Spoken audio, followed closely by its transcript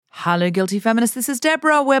Hello, Guilty Feminists. This is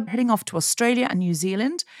Deborah. We're heading off to Australia and New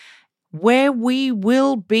Zealand, where we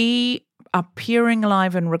will be appearing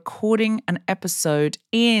live and recording an episode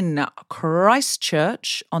in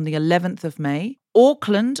Christchurch on the 11th of May,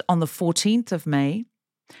 Auckland on the 14th of May,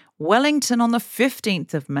 Wellington on the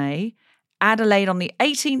 15th of May, Adelaide on the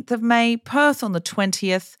 18th of May, Perth on the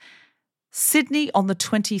 20th, Sydney on the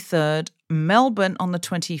 23rd, Melbourne on the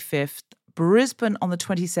 25th, Brisbane on the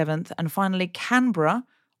 27th, and finally Canberra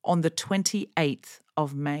on the 28th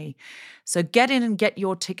of May. So get in and get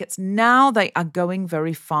your tickets now. They are going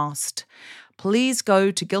very fast. Please go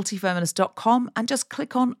to guiltyfeminist.com and just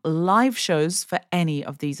click on live shows for any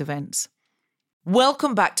of these events.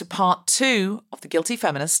 Welcome back to part 2 of The Guilty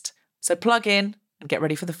Feminist. So plug in and get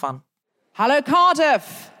ready for the fun. Hello,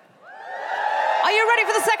 Cardiff. Are you ready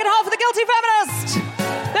for the second half of The Guilty Feminist?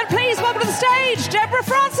 Then please welcome to the stage, Deborah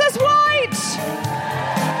Frances-White.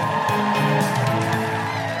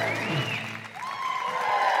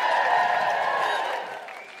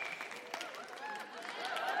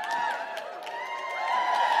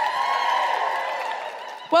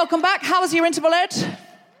 Welcome back. How was your interval, Ed?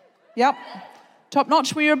 Yep. Top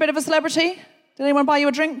notch. Were you a bit of a celebrity? Did anyone buy you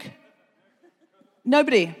a drink?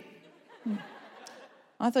 Nobody?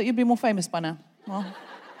 I thought you'd be more famous by now. Well,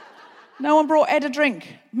 no one brought Ed a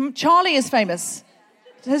drink. Charlie is famous.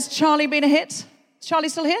 Has Charlie been a hit? Is Charlie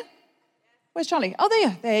still here? Where's Charlie?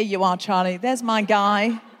 Oh, there you are, Charlie. There's my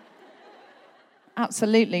guy.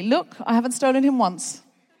 Absolutely. Look, I haven't stolen him once.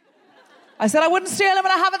 I said I wouldn't steal him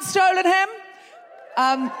and I haven't stolen him.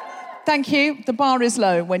 Thank you. The bar is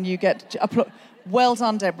low when you get well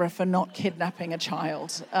done, Deborah, for not kidnapping a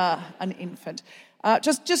child, an infant.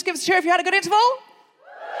 Just give us a cheer if you had a good interval.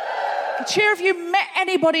 A cheer if you met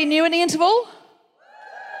anybody new in the interval.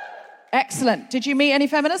 Excellent. Did you meet any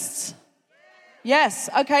feminists? Yes.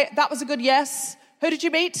 Okay, that was a good yes. Who did you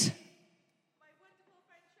meet?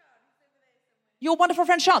 Your wonderful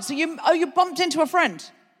friend Sean. So you bumped into a friend.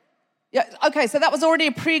 Yeah. Okay, so that was already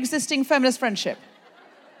a pre-existing feminist friendship.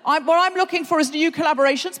 What I'm looking for is new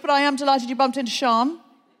collaborations, but I am delighted you bumped into Sean.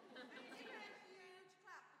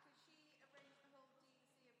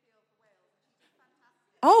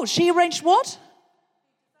 Oh, she arranged what?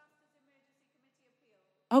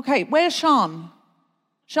 Okay, where's Sean?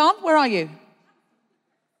 Sean, where are you?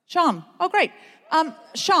 Sean, oh great.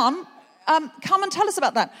 Sean, come and tell us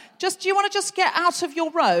about that. Do you want to just get out of your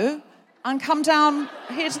row and come down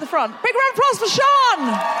here to the front? Big round of applause for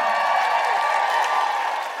Sean!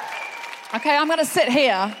 Okay, I'm going to sit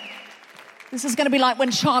here. This is going to be like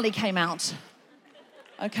when Charlie came out.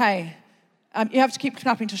 Okay. You have to keep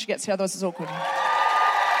clapping until she gets here, otherwise it's awkward.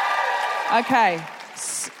 Okay.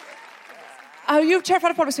 Oh, you're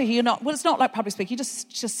terrified of public speaking? You're not. Well, it's not like public speaking. You're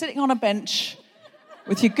just sitting on a bench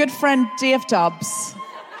with your good friend DF Dubs,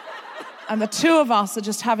 and the two of us are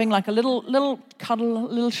just having like a little cuddle, a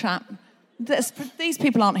little chat. These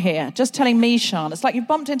people aren't here. Just telling me, Sean. It's like you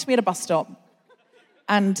bumped into me at a bus stop.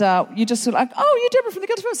 And you just sort of like, oh, you're Deborah from The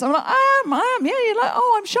Guilty Feminist. I'm like, I am. Yeah, you're like,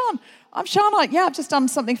 oh, I'm Sean. I'm Sean. Like, yeah, I've just done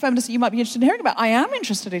something feminist that you might be interested in hearing about. I am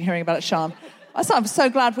interested in hearing about it, Sean. I'm so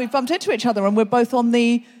glad we've bumped into each other and we're both on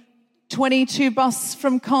the 22 bus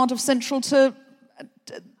from Cardiff Central to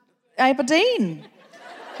Aberdeen.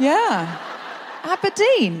 Yeah.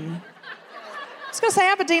 Aberdeen. I was going to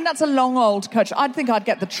say Aberdeen, that's a long old coach. I'd think I'd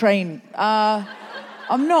get the train.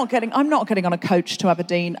 I'm not getting on a coach to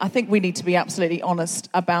Aberdeen. I think we need to be absolutely honest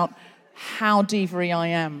about how diva-y I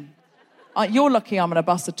am. You're lucky I'm on a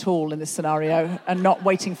bus at all in this scenario and not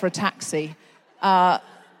waiting for a taxi.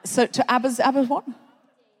 So to what?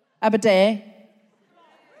 Aberdeen.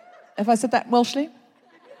 Have I said that Welshly?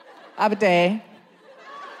 Aberdeen.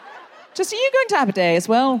 Just are you going to Aberdeen as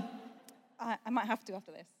well? I might have to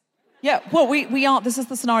after this. Yeah, well, we are. This is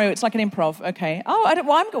the scenario. It's like an improv. Okay. Oh,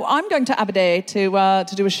 I'm going to Aberdeen to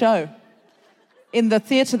do a show in the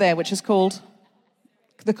theatre there, which is called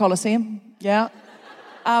the Coliseum. Yeah.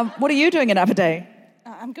 What are you doing in Aberdeen?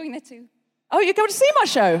 I'm going there too. Oh, you're going to see my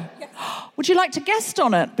show? Yes. Would you like to guest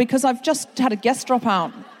on it? Because I've just had a guest drop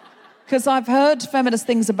out. Because I've heard feminist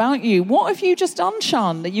things about you. What have you just done,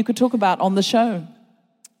 Sean, that you could talk about on the show?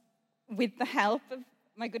 With the help of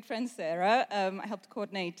my good friend Sarah, I helped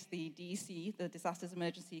coordinate the DEC, the Disasters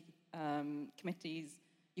Emergency Committee's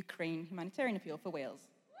Ukraine humanitarian appeal for Wales.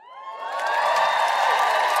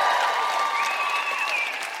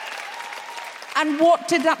 And what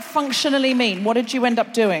did that functionally mean? What did you end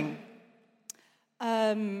up doing?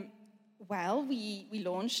 Well, we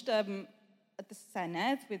launched at the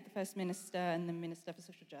Senate with the First Minister and the Minister for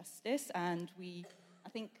Social Justice, and I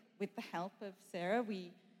think with the help of Sarah,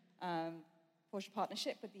 we forged a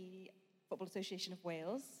partnership with the Football Association of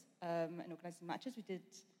Wales and organising matches. We did,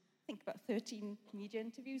 I think, about 13 media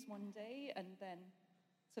interviews one day, and then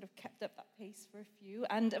sort of kept up that pace for a few,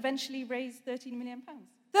 and eventually raised £13 million.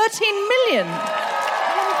 13 million?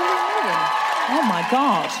 Oh my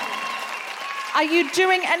God. Are you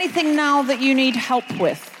doing anything now that you need help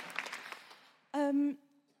with?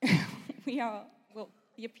 We are. Well,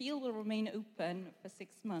 the appeal will remain open for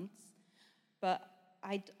 6 months, but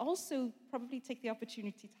I'd also probably take the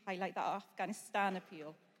opportunity to highlight that our Afghanistan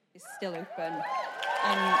appeal is still open.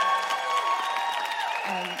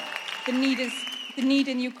 The need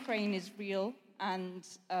in Ukraine is real, and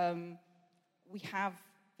we have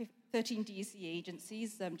 13 DEC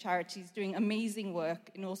agencies, charities doing amazing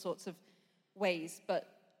work in all sorts of ways. But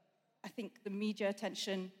I think the media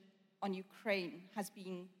attention on Ukraine has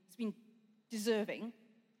been deserving,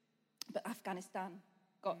 but Afghanistan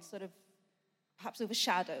got sort of perhaps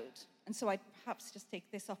overshadowed. And so I'd perhaps just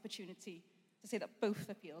take this opportunity to say that both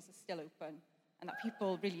appeals are still open and that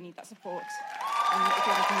people really need that support.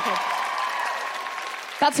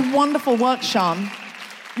 That's wonderful work, Sean.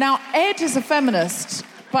 Now, Ed is a feminist,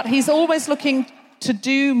 but he's always looking to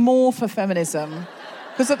do more for feminism,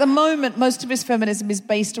 because at the moment, most of his feminism is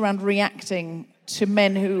based around reacting to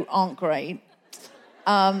men who aren't great.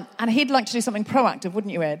 And he'd like to do something proactive,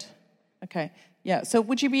 wouldn't you, Ed? Okay, yeah. So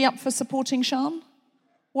would you be up for supporting Sean?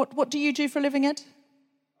 What do you do for a living, Ed?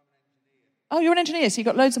 Oh, you're an engineer, so you've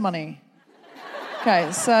got loads of money.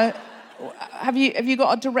 Okay, so have you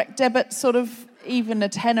got a direct debit sort of, even a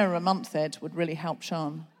tenner a month, Ed, would really help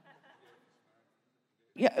Sean?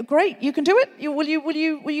 Yeah, great. You can do it. Will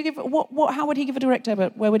you give what? How would he give a direct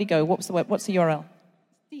debit? Where would he go? What's the URL?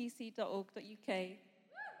 dec.org.uk.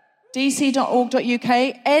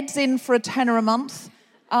 dc.org.uk. Ed's in for a tenner a month.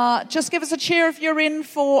 Just give us a cheer if you're in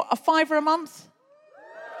for a £5 a month.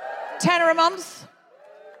 Tenner a month.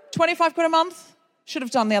 25 quid a month. Should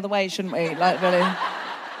have done the other way, shouldn't we? Like, really.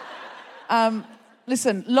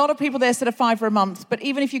 Listen, a lot of people there said a £5 a month, but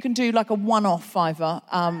even if you can do like a one-off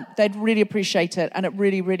 £5, they'd really appreciate it, and it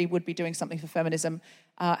really, really would be doing something for feminism,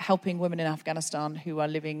 helping women in Afghanistan who are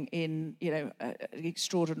living in,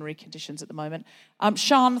 extraordinary conditions at the moment.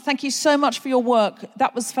 Sean, thank you so much for your work.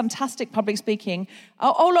 That was fantastic public speaking.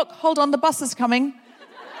 Oh, look, hold on, the bus is coming.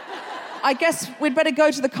 I guess we'd better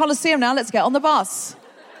go to the Coliseum now. Let's get on the bus.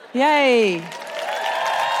 Yay.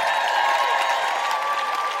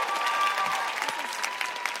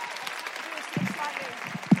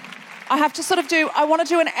 I have to I want to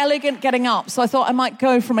do an elegant getting up, so I thought I might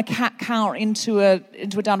go from a cat-cow into a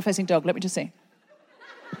down-facing dog. Let me just see.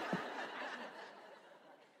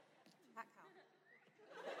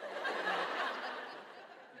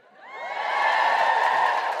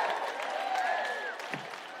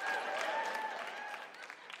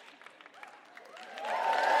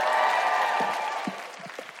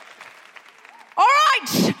 All right,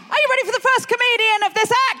 are you ready for the first comedian of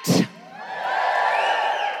this act?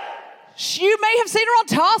 You may have seen her on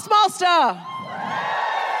Taskmaster.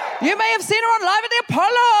 You may have seen her on Live at the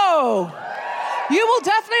Apollo. You will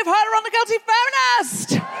definitely have heard her on The Guilty Feminist.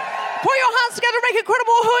 Put your hands together and make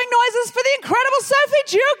incredible hooing noises for the incredible Sophie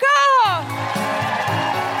Duker.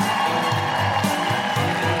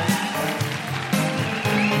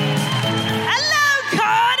 Hello,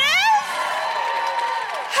 Cardiff.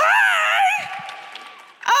 Hi.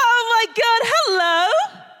 Oh, my God. Hello.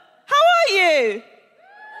 How are you?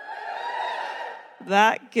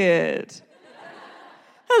 That good.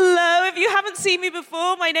 Hello, if you haven't seen me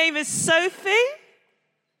before, my name is Sophie.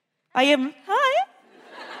 Hi.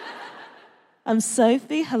 I'm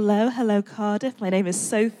Sophie. Hello, Cardiff. My name is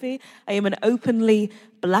Sophie. I am an openly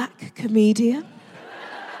black comedian.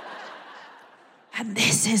 And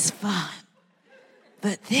this is fun.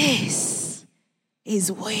 But this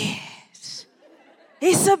is weird.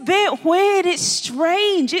 It's a bit weird, it's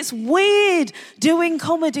strange, it's weird doing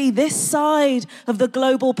comedy this side of the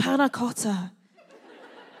global panna cotta.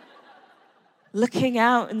 Looking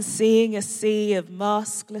out and seeing a sea of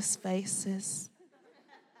maskless faces.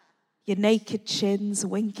 Your naked chins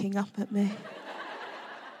winking up at me.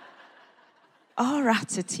 Our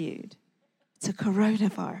attitude to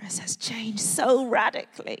coronavirus has changed so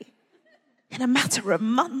radically in a matter of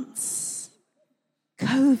months.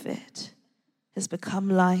 COVID has become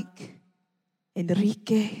like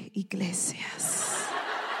Enrique Iglesias.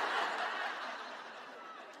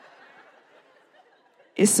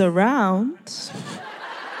 It's around,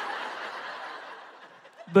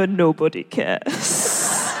 but nobody cares.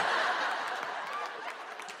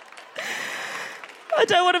 I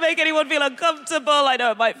don't want to make anyone feel uncomfortable. I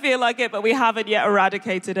know it might feel like it, but we haven't yet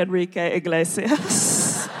eradicated Enrique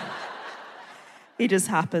Iglesias. He just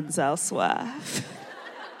happens elsewhere.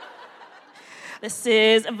 This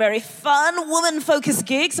is a very fun, woman-focused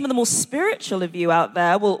gig. Some of the more spiritual of you out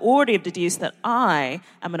there will already have deduced that I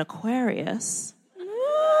am an Aquarius.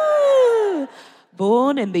 Ooh.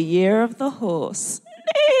 Born in the year of the horse.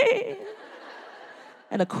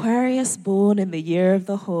 An Aquarius born in the year of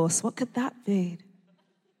the horse. What could that be?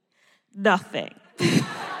 Nothing.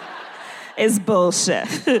 It's bullshit.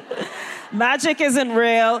 Magic isn't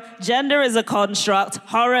real. Gender is a construct.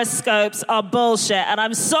 Horoscopes are bullshit. And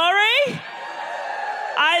I'm sorry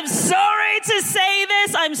to say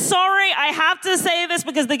this. I'm sorry. I have to say this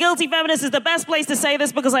because the Guilty Feminist is the best place to say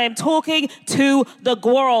this because I am talking to the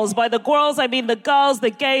girls. By the girls, I mean the girls, the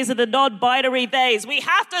gays, and the non-binary theys. We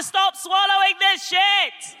have to stop swallowing this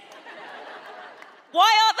shit.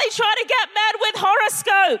 Why aren't they trying to get men with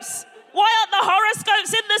horoscopes? Why aren't the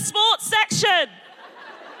horoscopes in the sports section?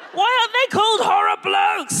 Why aren't they called horror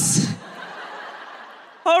blokes?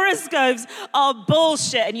 Horoscopes are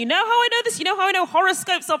bullshit. And you know how I know this? You know how I know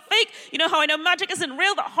horoscopes are fake? You know how I know magic isn't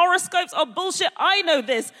real? That horoscopes are bullshit? I know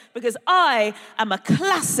this because I am a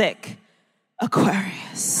classic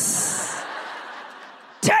Aquarius.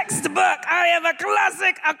 Textbook, I am a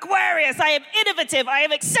classic Aquarius. I am innovative. I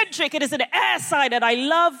am eccentric. It is an air sign and I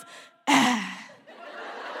love air.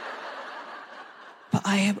 But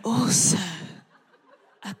I am also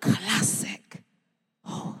a classic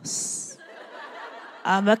horse.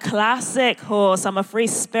 I'm a classic horse. I'm a free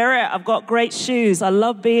spirit. I've got great shoes. I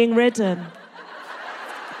love being ridden.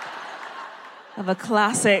 I'm a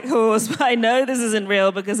classic horse, but I know this isn't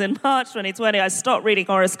real because in March 2020, I stopped reading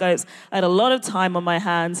horoscopes. I had a lot of time on my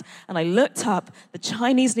hands, and I looked up the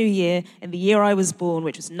Chinese New Year in the year I was born,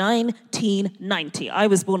 which was 1990. I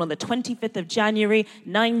was born on the 25th of January,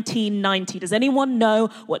 1990. Does anyone know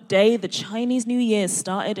what day the Chinese New Year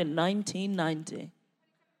started in 1990?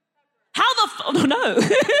 How the no.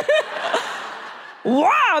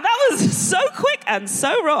 Wow, that was so quick and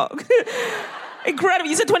so wrong. Incredible.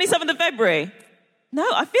 You said 27th of February. No,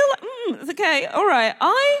 I feel like, it's okay. All right.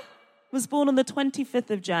 I was born on the 25th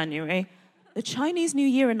of January. The Chinese New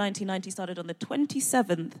Year in 1990 started on the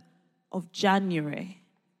 27th of January.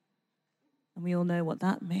 And we all know what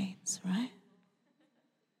that means, right?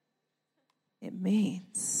 It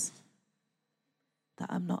means that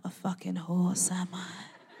I'm not a fucking horse, am I?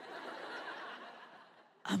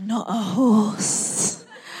 I'm not a horse.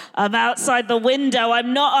 I'm outside the window.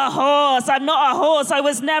 I'm not a horse. I'm not a horse. I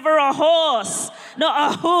was never a horse.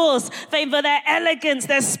 Not a horse. Famed for their elegance,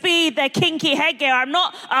 their speed, their kinky headgear. I'm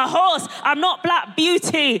not a horse. I'm not Black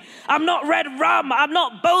Beauty. I'm not Red Rum. I'm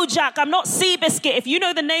not Bojack. I'm not Seabiscuit. If you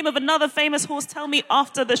know the name of another famous horse, tell me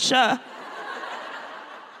after the show.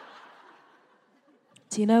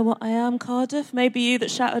 Do you know what I am, Cardiff? Maybe you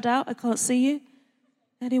that shouted out. I can't see you.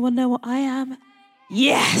 Anyone know what I am?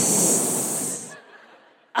 Yes,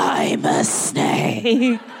 I'm a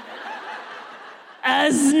snake.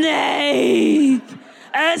 A snake.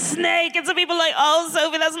 A snake. And some people are like, oh,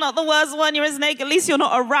 Sophie, that's not the worst one. You're a snake. At least you're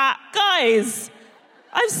not a rat. Guys,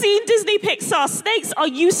 I've seen Disney Pixar. Snakes are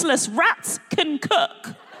useless. Rats can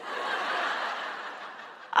cook.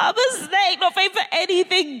 I'm a snake, not famous for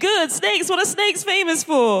anything good. Snakes, what are snakes famous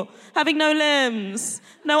for? Having no limbs,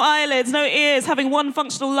 no eyelids, no ears, having one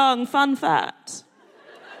functional lung. Fun fact.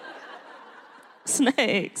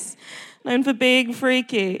 Snakes, known for being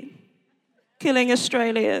freaky, killing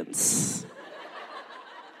Australians,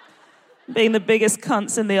 being the biggest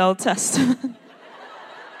cunts in the Old Testament.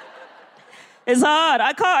 It's hard.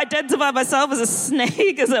 I can't identify myself as a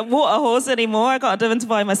snake, as a water horse anymore. I can't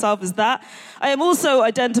identify myself as that. I am also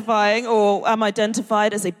identifying, or am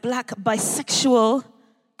identified as a Black bisexual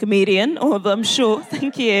comedian, or if I'm sure,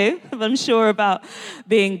 thank you, if I'm sure about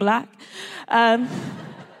being Black.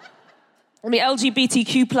 In the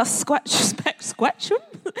LGBTQ plus spectrum,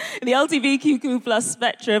 in the LGBTQ plus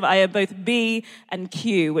spectrum, I am both B and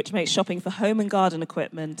Q, which makes shopping for home and garden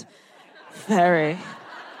equipment very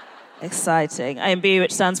exciting. I am B,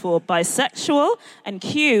 which stands for bisexual, and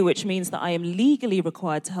Q, which means that I am legally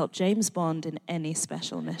required to help James Bond in any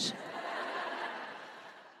special mission.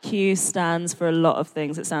 Q stands for a lot of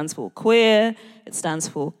things. It stands for queer, it stands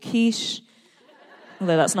for quiche,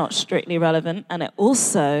 although that's not strictly relevant, and it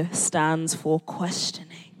also stands for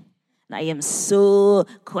questioning. And I am so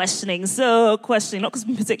questioning, not because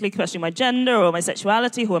I'm particularly questioning my gender or my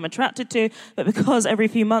sexuality, who I'm attracted to, but because every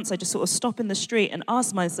few months I just sort of stop in the street and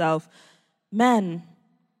ask myself, men,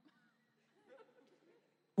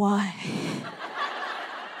 why?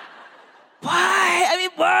 Why? I mean,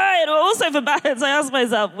 why? And also for balance, I ask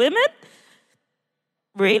myself, women?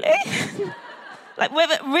 Really? Like,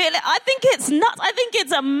 really, I think it's nuts. I think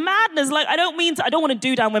it's a madness. Like, I don't want to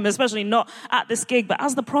do down women, especially not at this gig, but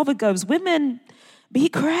as the proverb goes, women be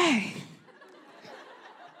cray.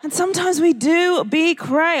 And sometimes we do be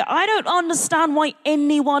cray. I don't understand why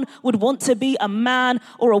anyone would want to be a man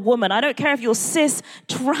or a woman. I don't care if you're cis,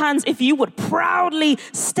 trans, if you would proudly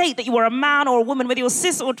state that you are a man or a woman, whether you're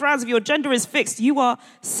cis or trans, if your gender is fixed, you are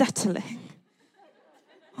settling.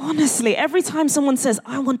 Honestly, every time someone says,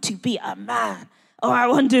 I want to be a man, or I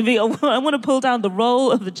want to pull down the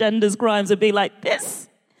roll of the gender's crimes and be like, this?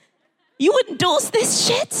 You endorse this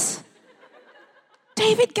shit?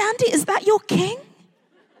 David Gandhi, is that your king?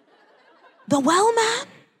 The well man?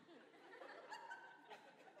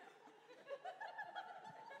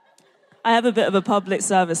 I have a bit of a public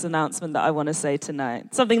service announcement that I want to say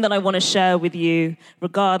tonight. Something that I want to share with you,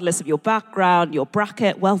 regardless of your background, your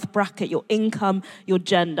bracket, wealth bracket, your income, your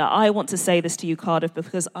gender. I want to say this to you, Cardiff,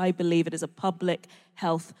 because I believe it is a public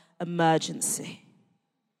health emergency.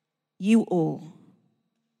 You all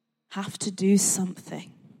have to do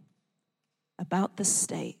something about the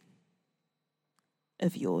state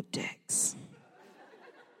of your dicks.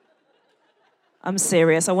 I'm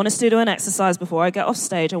serious. I want us to do an exercise before I get off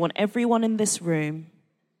stage. I want everyone in this room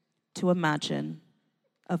to imagine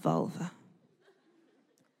a vulva.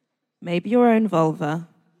 Maybe your own vulva,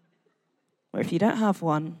 or if you don't have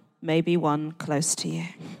one, maybe one close to you.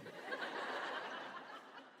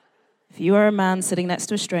 If you are a man sitting next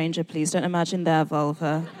to a stranger, please don't imagine their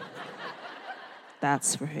vulva.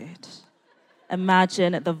 That's rude.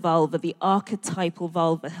 Imagine the vulva, the archetypal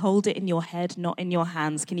vulva. Hold it in your head, not in your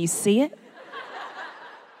hands. Can you see it?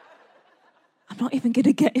 I'm not even going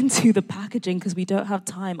to get into the packaging because we don't have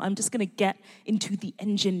time. I'm just going to get into the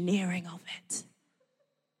engineering of it.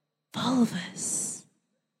 Vulvas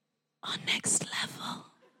are next level.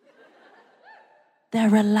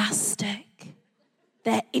 They're elastic.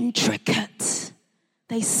 They're intricate.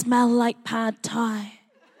 They smell like pad thai.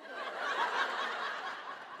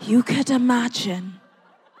 You could imagine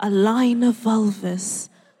a line of vulvas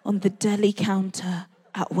on the deli counter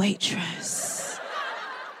at Waitrose.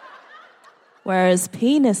 Whereas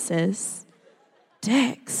penises,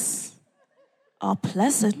 dicks, are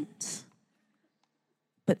pleasant,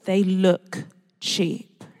 but they look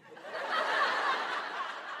cheap.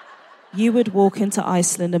 You would walk into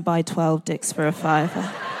Iceland and buy 12 dicks for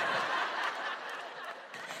 £5.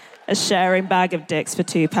 A sharing bag of dicks for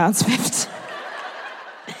 £2.50.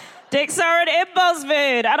 Dicks are an impulse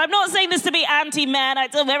food. And I'm not saying this to be anti-men.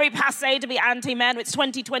 It's very passé to be anti-men. It's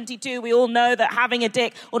 2022. We all know that having a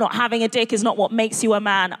dick or not having a dick is not what makes you a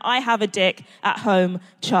man. I have a dick at home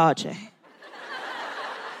charging.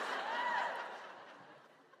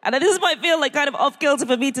 And this might feel like kind of off-kilter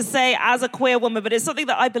for me to say as a queer woman, but it's something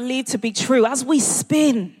that I believe to be true. As we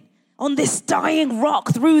spin on this dying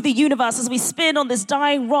rock through the universe, as we spin on this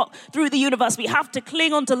dying rock through the universe, we have to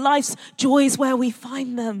cling on to life's joys where we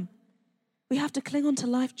find them. We have to cling on to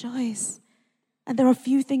life joys. And there are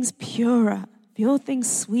few things purer, few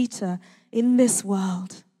things sweeter in this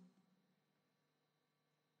world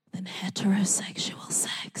than heterosexual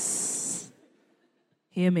sex.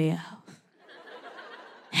 Hear me out.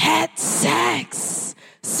 Het sex.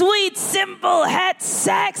 Sweet, simple het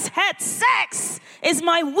sex. Het sex is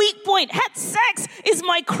my weak point. Het sex is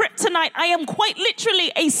my kryptonite. I am quite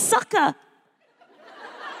literally a sucker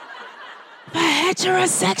for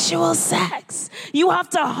heterosexual sex. You have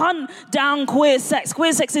to hunt down queer sex.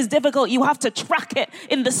 Queer sex is difficult. You have to track it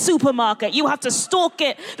in the supermarket. You have to stalk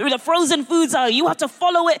it through the frozen foods aisle. You have to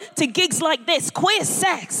follow it to gigs like this. Queer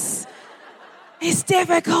sex is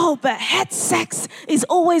difficult, but het sex is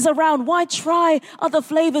always around. Why try other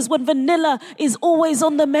flavors when vanilla is always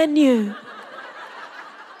on the menu?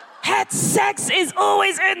 Het sex is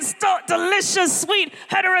always in stock. Delicious, sweet,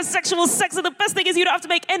 heterosexual sex. And the best thing is you don't have to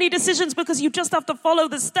make any decisions because you just have to follow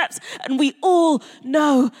the steps. And we all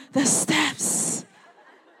know the steps.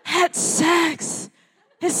 Het sex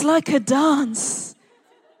is like a dance.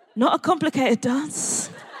 Not a complicated dance.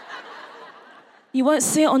 You won't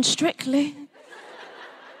see it on Strictly.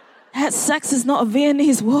 Het sex is not a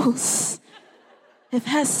Viennese waltz. If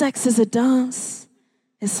het sex is a dance,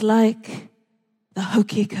 it's like the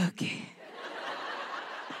hokey cokey.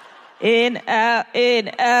 In,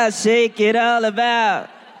 out, shake it all about.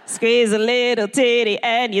 Squeeze a little titty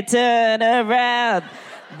and you turn around.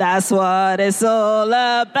 That's what it's all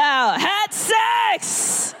about. Het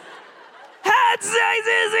sex! Het sex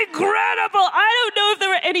is incredible. I don't know if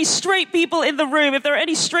there are any straight people in the room. If there are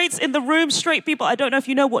any straights in the room, straight people, I don't know if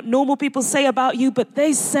you know what normal people say about you, but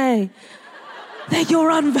they say that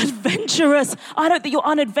you're unadventurous. I don't think you're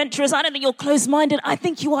unadventurous. I don't think you're close-minded. I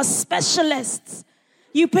think you are specialists.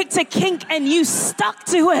 You picked a kink and you stuck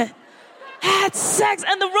to it. Had sex,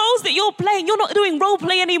 and the roles that you're playing, you're not doing role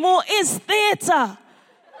play anymore, is theater.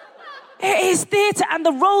 It is theater, and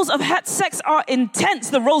the roles of het sex are intense.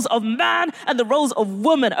 The roles of man and the roles of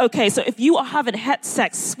woman. Okay, so if you are having het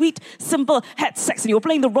sex, sweet, simple het sex, and you're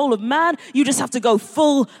playing the role of man, you just have to go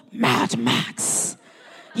full Mad Max.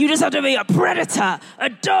 You just have to be a predator, a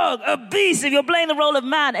dog, a beast if you're playing the role of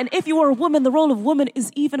man. And if you are a woman, the role of woman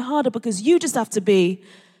is even harder because you just have to be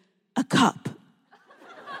a cup.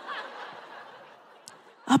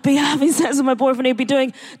 I'd be having sex with my boyfriend, he'd be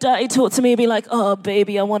doing dirty talk to me, he'd be like, oh,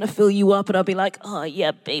 baby, I want to fill you up. And I'd be like, oh,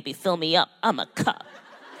 yeah, baby, fill me up. I'm a cup.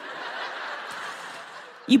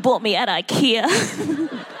 You bought me at IKEA.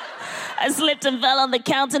 I slipped and fell on the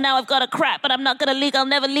counter, now I've got a crack, but I'm not gonna leak, I'll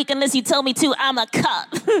never leak unless you tell me to, I'm a cup.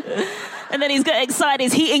 And then he's getting excited,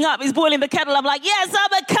 he's heating up, he's boiling the kettle, I'm like, yes,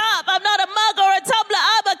 I'm a cup, I'm not a mug or a tumbler,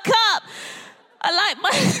 I'm a cup. I like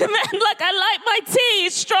my tea,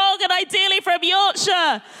 strong and ideally from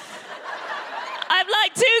Yorkshire. I'm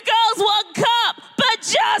like 2 girls, 1 cup, but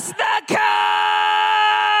just the cup.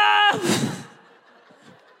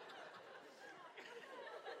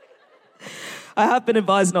 I have been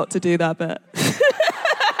advised not to do that bit.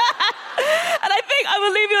 And I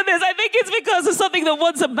will leave you with this. I think it's because of something that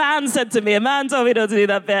once a man said to me. A man told me not to do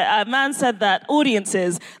that bit. A man said that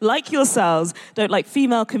audiences, like yourselves, don't like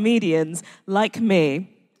female comedians like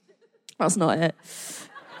me. That's not it.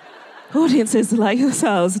 Audiences like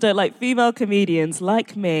yourselves don't like female comedians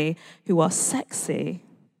like me who are sexy.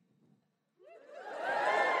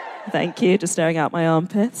 Thank you, just staring out my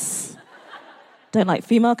armpits. Don't like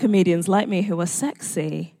female comedians like me who are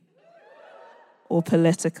sexy or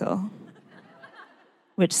political.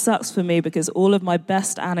 Which sucks for me because all of my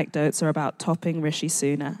best anecdotes are about topping Rishi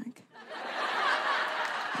Sunak.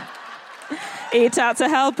 Eat out to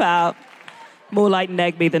help out. More like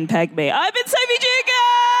neg me than peg me. I've been Sophie Duker!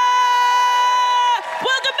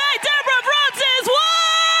 Welcome back, Deborah Francis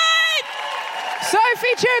White!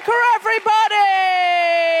 Sophie Duker, everybody!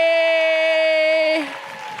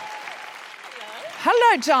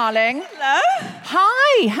 Hello, darling. Hello.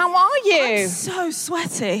 Hi, how are you? I'm so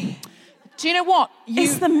sweaty. Do you know what?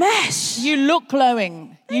 It's the mesh. You look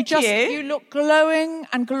glowing. You look glowing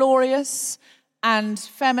and glorious and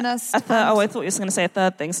feminist. I thought you were going to say a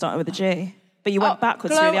third thing starting with a G. But you went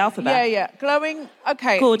backwards through the alphabet. Yeah. Glowing,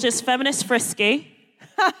 okay. Gorgeous, feminist, frisky.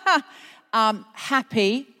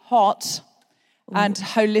 Happy, hot, and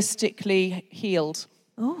holistically healed.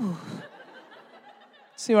 Oh.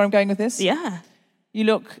 See where I'm going with this? Yeah. You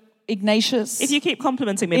look Ignatius. If you keep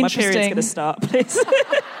complimenting me, my period's going to start, please.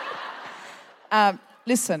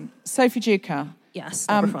 Listen, Sophie Duker. Yes,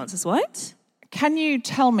 Deborah Francis White. Can you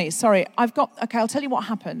tell me, I'll tell you what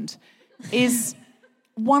happened. Is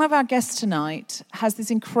one of our guests tonight has this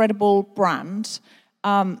incredible brand,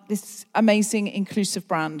 this amazing inclusive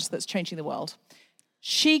brand that's changing the world.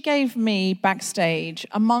 She gave me backstage,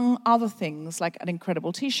 among other things, like an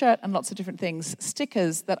incredible T-shirt and lots of different things,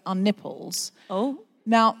 stickers that are nipples. Oh.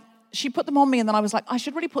 Now, she put them on me, and then I was like, I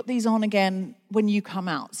should really put these on again when you come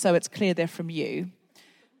out, so it's clear they're from you.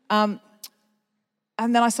 And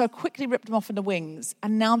then I quickly ripped them off in the wings,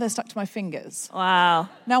 and now they're stuck to my fingers. Wow.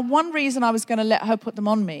 Now, one reason I was going to let her put them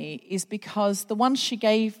on me is because the ones she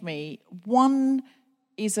gave me, one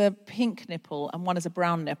is a pink nipple and one is a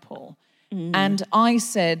brown nipple. Mm. And I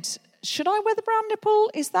said, should I wear the brown nipple?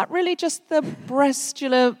 Is that really just the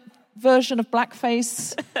breastular version of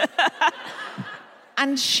blackface?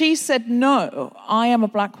 And she said, no, I am a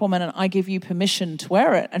black woman and I give you permission to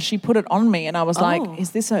wear it. And she put it on me and I was like,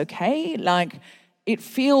 is this okay? Like, it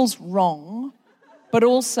feels wrong. But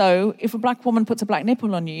also, if a black woman puts a black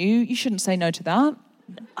nipple on you, you shouldn't say no to that.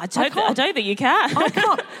 I don't think you can.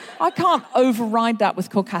 I can't override that with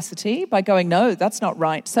caucasity by going, no, that's not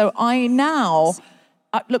right. So I now...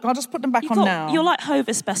 look, I'll just put them back on now. You're like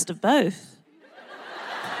Hovis best of both.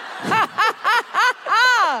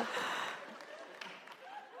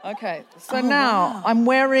 Okay, so now I'm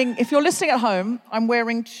wearing... If you're listening at home, I'm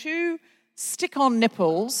wearing 2 stick-on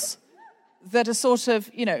nipples that are sort of,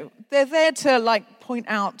 they're there to, point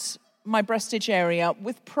out my breastage area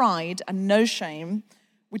with pride and no shame,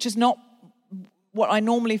 which is not what I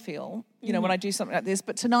normally feel, when I do something like this.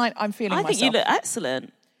 But tonight, I'm feeling myself. I think you look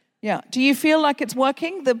excellent. Yeah. Do you feel like it's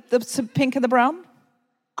working, the pink and the brown?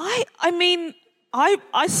 I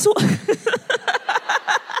saw...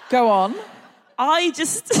 Go on.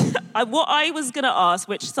 What I was going to ask,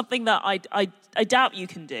 which is something that I doubt you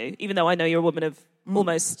can do, even though I know you're a woman of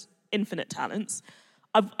almost infinite talents.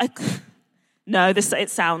 No, it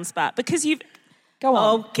sounds bad. Because you've... Go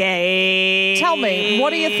on. Okay. Tell me,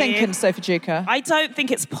 what are you thinking, Sophie Duker? I don't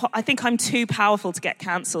think I think I'm too powerful to get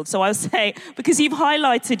cancelled. So I'll say, because you've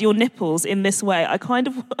highlighted your nipples in this way, I kind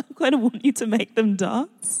of want you to make them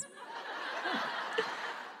dance.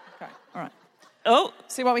 Okay, all right. Oh.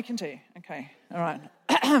 See what we can do. Okay, all right.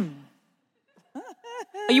 Are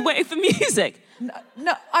you waiting for music?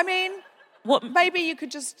 No, I mean, what? Maybe you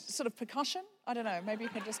could just sort of percussion. I don't know. Maybe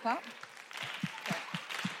you could just clap.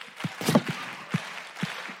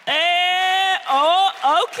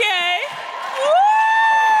 Okay. Woo!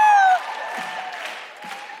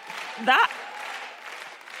 That.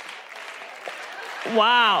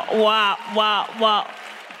 Wow.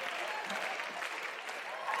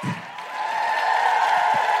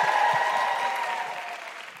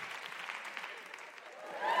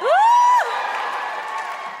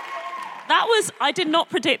 That was, I did not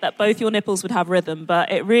predict that both your nipples would have rhythm,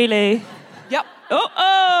 but it really... Yep.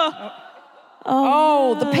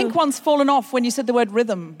 Oh, the pink one's fallen off when you said the word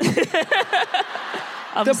rhythm.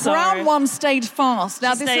 The brown one stayed fast.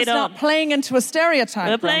 Now, this is not playing into a stereotype.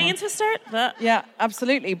 We're playing into a stereotype? Yeah,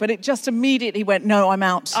 absolutely. But it just immediately went, no, I'm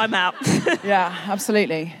out. I'm out. Yeah,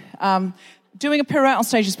 absolutely. Doing a pirouette on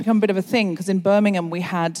stage has become a bit of a thing, because in Birmingham we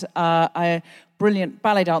had a brilliant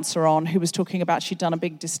ballet dancer on who was talking about, she'd done a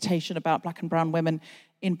big dissertation about black and brown women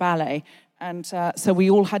in ballet. And so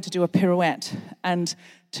we all had to do a pirouette. And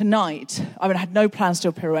tonight, I mean, I had no plans to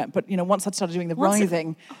do a pirouette, but, once I'd started doing the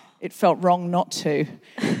writhing, it felt wrong not to.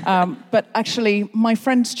 But actually, my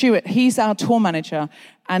friend Stuart, he's our tour manager,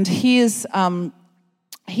 and he's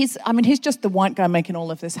just the white guy making all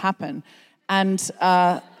of this happen. And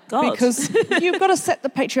because you've got to set the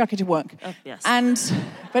patriarchy to work. Oh, yes.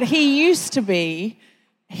 But he used to be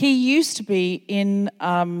in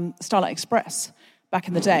Starlight Express back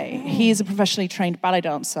in the day. He is a professionally trained ballet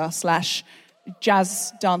dancer /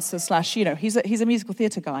 jazz dancer / he's a musical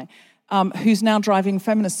theatre guy who's now driving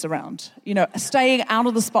feminists around, staying out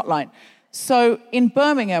of the spotlight. So in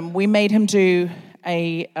Birmingham, we made him do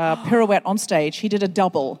a pirouette on stage. He did a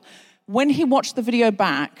double. When he watched the video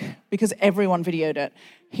back, because everyone videoed it,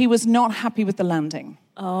 he was not happy with the landing.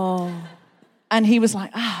 Oh. And he was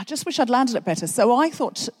like, I just wish I'd landed it better. So I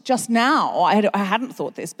thought just now, I hadn't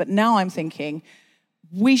thought this, but now I'm thinking,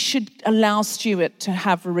 we should allow Stuart to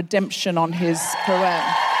have a redemption on his pirouette.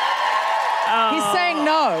 Oh. He's saying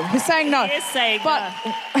no. He is saying no.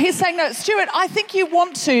 He's saying no. Stuart, I think you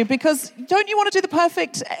want to, because don't you want to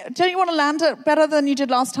land it better than you did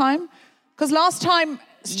last time? Because last time,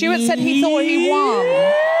 Stuart said he thought he won.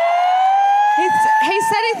 He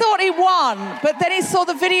said he thought he won, but then he saw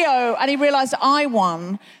the video and he realised I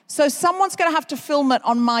won. So someone's going to have to film it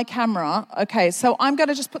on my camera. Okay, so I'm going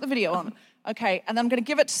to just put the video on. Okay, and then I'm going to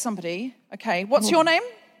give it to somebody. Okay, what's your name?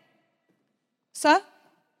 Sir?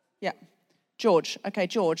 Yeah. George. Okay,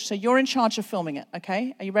 George. So you're in charge of filming it,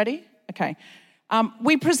 okay? Are you ready? Okay.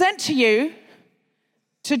 We present to you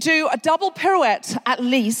to do a double pirouette at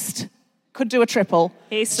least. Could do a triple.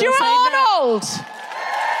 Stuart Arnold! Woo!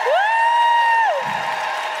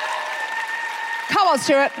 Come on,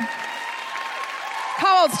 Stuart.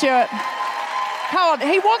 Come on, Stuart. Come on,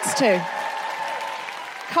 he wants to.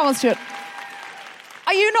 Come on, Stuart.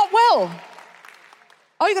 Are you not well?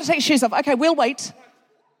 Oh, you've got to take your shoes off. Okay, we'll wait.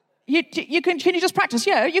 Can you just practice?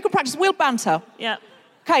 Yeah, you can practice. We'll banter. Yeah.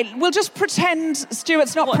 Okay, we'll just pretend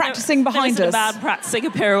Stuart's not practicing behind us. There isn't a man practicing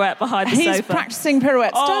a pirouette behind the sofa. He's practicing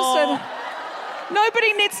pirouettes. Oh.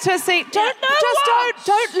 Nobody needs to see. Don't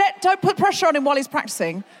put pressure on him while he's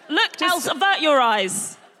practicing. Look, Else, avert your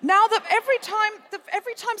eyes. Now that every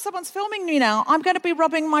time someone's filming me now, I'm going to be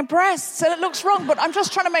rubbing my breasts, and it looks wrong, but I'm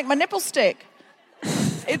just trying to make my nipples stick.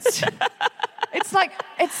 It's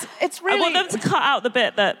really... I want them to cut out the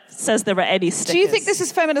bit that says there are any stickers. Do you think this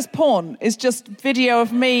is feminist porn? Is just video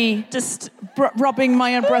of me just rubbing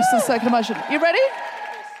my own breasts in circular motion? You ready?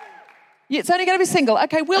 It's only going to be single.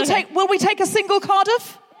 Okay, will we take a single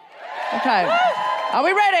Cardiff? Okay. Are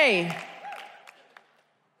we ready?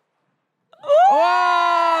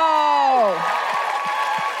 Whoa!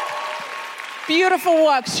 Beautiful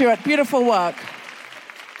work, Stuart. Beautiful work.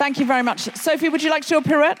 Thank you very much. Sophie, would you like to do a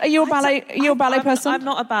pirouette? Are you a ballet person? I'm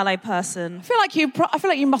not a ballet person. I feel like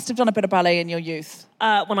you must have done a bit of ballet in your youth.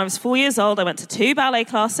 When I was 4 years old, I went to 2 ballet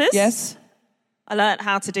classes. Yes. I learned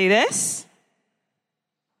how to do this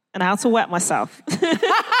and how to wet myself.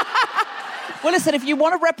 Well, listen, if you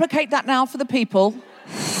want to replicate that now for the people...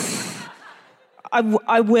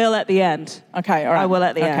 I will at the end. Okay, all right. I will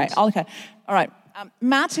at the end. Okay, all right.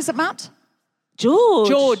 Matt, is it Matt?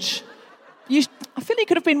 George. I feel you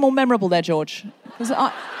could have been more memorable there, George. Because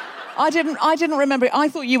I didn't remember it. I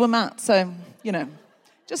thought you were Matt, so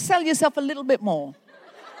Just sell yourself a little bit more,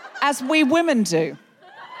 as we women do.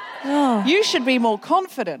 Oh. You should be more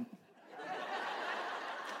confident.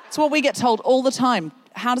 It's what we get told all the time.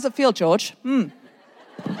 How does it feel, George?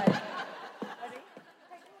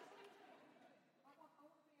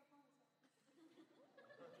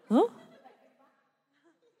 Oh.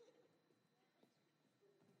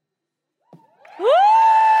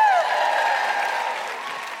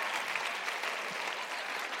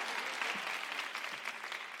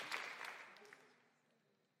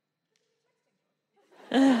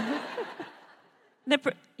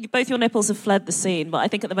 Both your nipples have fled the scene, but I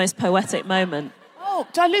think at the most poetic moment. Oh,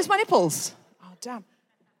 did I lose my nipples? Oh, damn.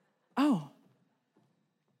 Oh.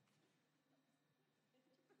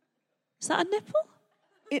 Is that a nipple?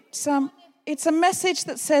 It's a message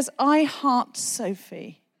that says, I heart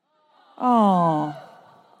Sophie. Oh.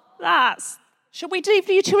 Should we leave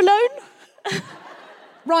you two alone?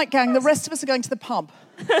 Right, gang, the rest of us are going to the pub.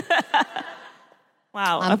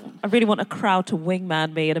 Wow, I really want a crowd to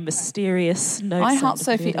wingman me in a mysterious note. I heart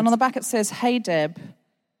Sophie, and on the back it says, hey, Deb.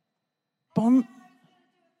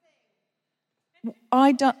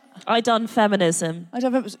 I done feminism.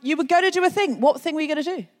 You were going to do a thing. What thing were you going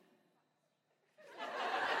to do?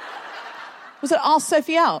 Was it ask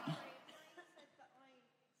Sophie out?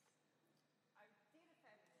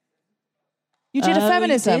 You did a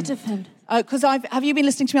feminism? You did a feminism. Because have you been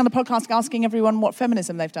listening to me on the podcast asking everyone what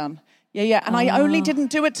feminism they've done? Yeah. And I only didn't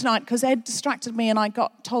do it tonight because Ed distracted me and I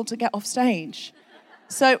got told to get off stage.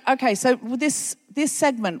 So this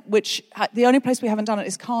segment, which the only place we haven't done it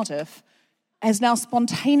is Cardiff, is now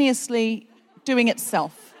spontaneously doing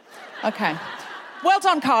itself. Okay. Well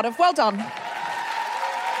done, Cardiff. Well done.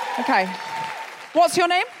 Okay. What's your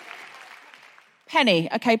name?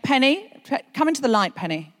 Penny. Okay, Penny. Come into the light,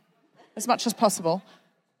 Penny, as much as possible.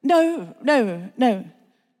 No.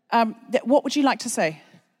 What would you like to say?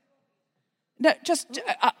 No, just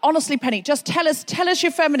honestly, Penny, just tell us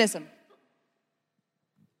your feminism.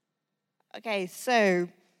 Okay, so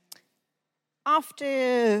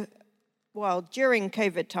during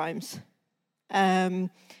COVID times,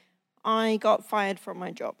 I got fired from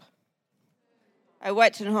my job. I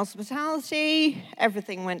worked in hospitality,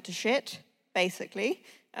 everything went to shit, basically,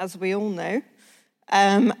 as we all know.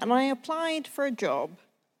 And I applied for a job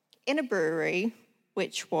in a brewery,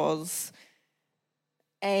 which was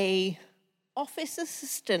a office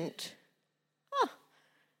assistant.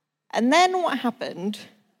 And then what happened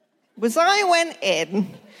was I went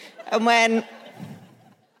in and went,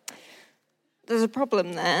 there's a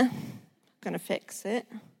problem there, I'm going to fix it.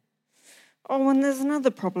 Oh, and there's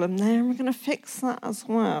another problem there, I'm going to fix that as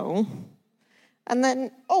well. And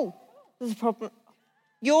then, there's a problem.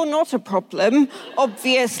 You're not a problem,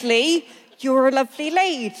 obviously. You're a lovely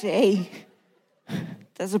lady.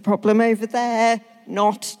 There's a problem over there,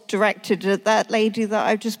 not directed at that lady that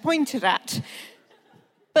I've just pointed at.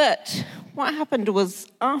 But what happened was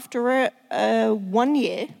after 1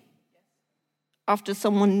 year, after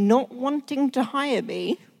someone not wanting to hire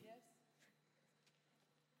me,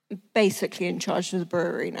 I'm basically in charge of the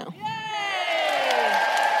brewery now. Yay!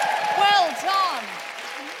 Well done.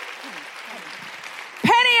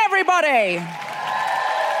 Penny, everybody.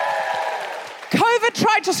 COVID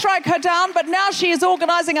tried to strike her down, but now she is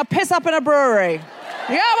organising a piss-up in a brewery.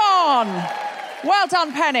 Come on. Well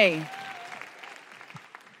done, Penny.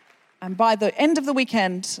 And by the end of the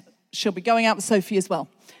weekend, she'll be going out with Sophie as well.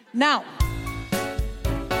 Now,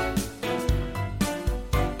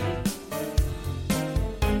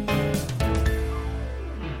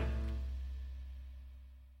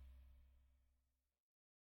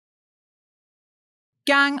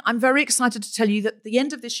 gang, I'm very excited to tell you that at the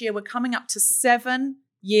end of this year, we're coming up to 7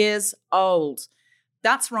 years old.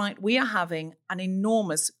 That's right, we are having an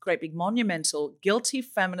enormous, great big monumental guilty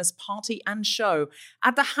feminist party and show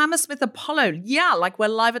at the Hammersmith Apollo. Yeah, like we're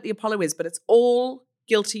live at the Apollo is, but it's all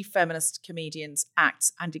guilty feminist comedians,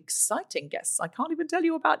 acts, and exciting guests I can't even tell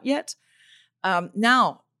you about yet.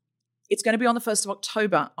 Now, it's going to be on the 1st of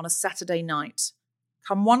October on a Saturday night.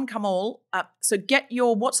 Come one, come all. So get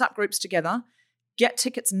your WhatsApp groups together. Get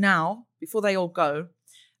tickets now before they all go.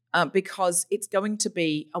 Because it's going to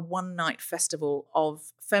be a one-night festival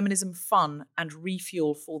of feminism fun and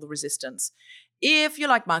refuel for the resistance. If you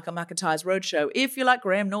like Michael McIntyre's Roadshow, if you like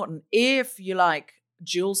Graham Norton, if you like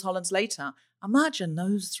Jules Holland's Later, imagine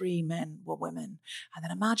those 3 men were women. And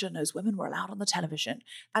then imagine those women were allowed on the television.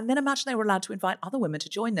 And then imagine they were allowed to invite other women to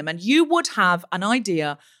join them. And you would have an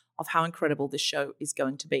idea of how incredible this show is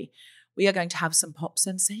going to be. We are going to have some pop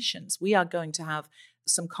sensations. We are going to have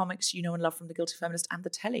some comics you know and love from The Guilty Feminist and the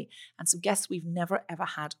telly, and some guests we've never, ever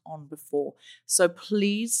had on before. So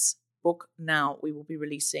please book now. We will be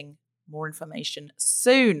releasing more information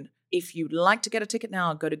soon. If you'd like to get a ticket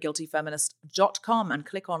now, go to guiltyfeminist.com and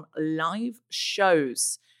click on live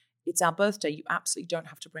shows. It's our birthday. You absolutely don't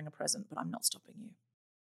have to bring a present, but I'm not stopping you.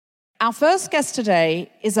 Our first guest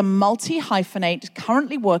today is a multi-hyphenate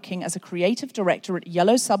currently working as a creative director at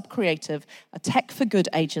Yellow Sub Creative, a tech for good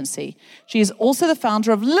agency. She is also the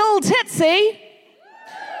founder of Lil Titsy.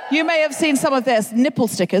 You may have seen some of their nipple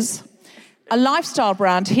stickers. A lifestyle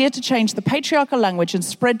brand here to change the patriarchal language and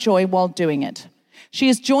spread joy while doing it. She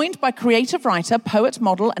is joined by creative writer, poet,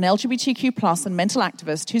 model, and LGBTQ+ and mental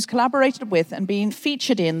activist who's collaborated with and been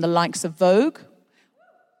featured in the likes of Vogue,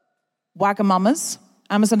 Wagamamas,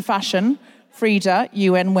 Amazon Fashion, Frida,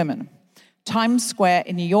 UN Women, Times Square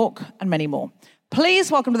in New York, and many more.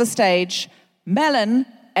 Please welcome to the stage, Melin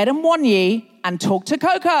Edomwonyi and Talk to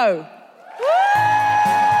Coco.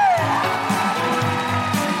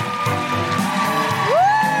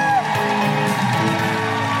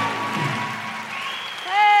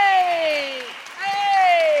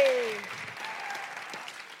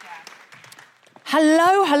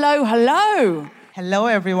 Hello, hello, hello. Hello,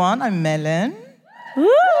 everyone. I'm Melin.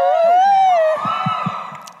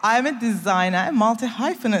 I'm a designer, a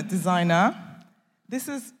multi-hyphenate designer. This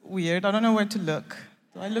is weird. I don't know where to look.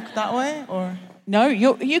 Do I look that way or? No,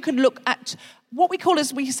 you can look at what we call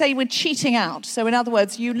is, we say we're cheating out. So in other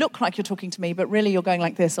words, you look like you're talking to me, but really you're going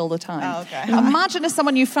like this all the time. Oh, okay. Imagine as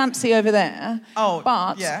someone you fancy over there,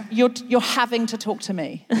 but yeah. you're having to talk to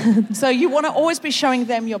me. So you want to always be showing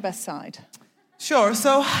them your best side. Sure.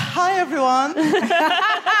 So, hi, everyone. Wow,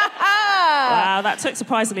 that took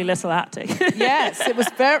surprisingly little acting. Yes,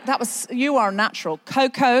 you are natural.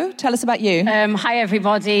 Coco, tell us about you. Hi,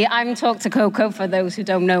 everybody. I'm Talk to Coco, for those who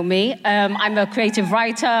don't know me. I'm a creative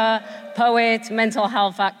writer, poet, mental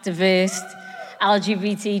health activist,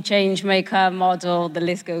 LGBT change maker, model, the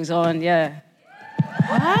list goes on, yeah.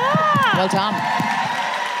 Ah. Well done.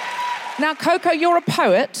 Now, Coco, you're a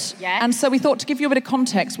poet. Yes. And so we thought to give you a bit of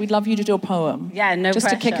context, we'd love you to do a poem. Yeah, no just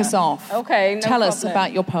pressure. To kick us off. Okay, no Tell us problem.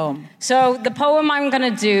 about your poem. So the poem I'm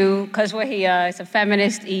going to do, because we're here, it's a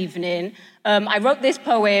feminist evening. I wrote this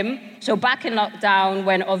poem, so back in lockdown,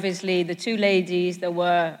 when obviously the two ladies that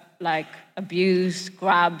were abused,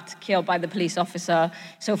 grabbed, killed by the police officer.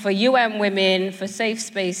 So for UN Women, for safe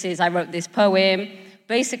spaces, I wrote this poem.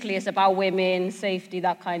 Basically, it's about women, safety,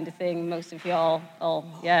 that kind of thing. Most of y'all,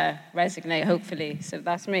 resonate, hopefully. So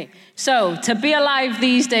that's me. So, to be alive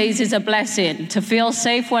these days is a blessing. To feel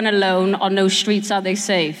safe when alone, on no streets are they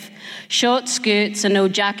safe. Short skirts and no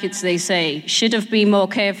jackets, they say. Should have been more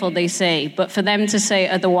careful, they say. But for them to say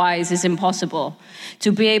otherwise is impossible.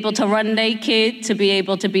 To be able to run naked, to be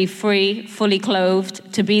able to be free, fully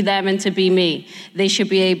clothed, to be them and to be me. They should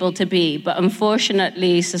be able to be. But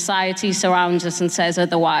unfortunately, society surrounds us and says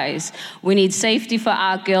otherwise. We need safety for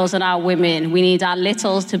our girls and our women. We need our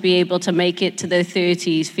littles to be able to make it to their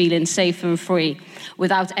 30s feeling safe and free,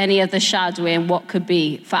 without any of the shadowing what could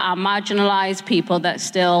be. For our marginalized people that's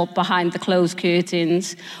still behind the closed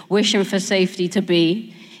curtains, wishing for safety to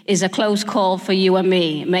be, is a close call for you and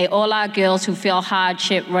me. May all our girls who feel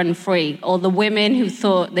hardship run free, all the women who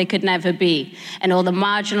thought they could never be, and all the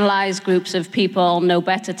marginalized groups of people know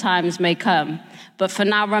better times may come. But for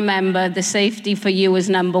now, remember, the safety for you is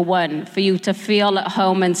number one. For you to feel at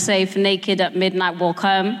home and safe, naked at midnight will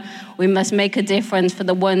come. We must make a difference for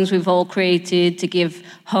the ones we've all created, to give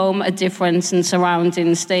home a difference and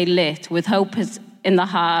surroundings stay lit, with hope in the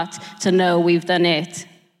heart to know we've done it.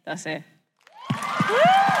 That's it.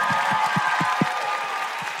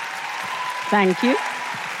 Thank you.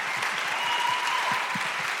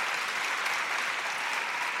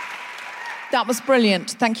 That was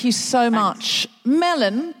brilliant. Thank you so much.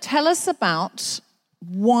 Melin, tell us about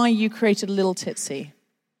why you created Lil Titsy.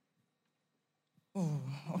 Oh,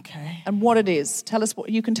 okay. And what it is. Tell us what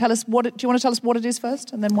you can tell us. Do you want to tell us what it is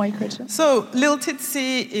first, and then why you created it? So, Lil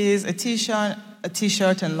Titsy is a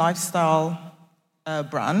t-shirt and lifestyle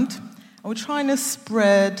brand. And we're trying to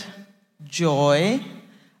spread joy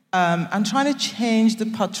and trying to change the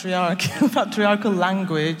patriarchal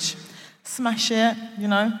language. Smash it,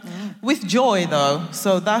 with joy, though.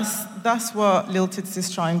 So that's what Lil Titsy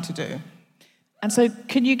is trying to do. And so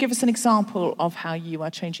can you give us an example of how you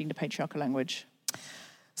are changing the patriarchal language?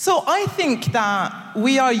 So I think that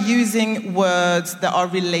we are using words that are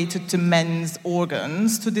related to men's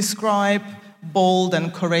organs to describe bold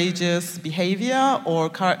and courageous behavior or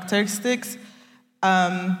characteristics.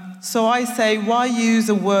 So I say, why use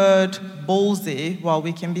a word ballsy while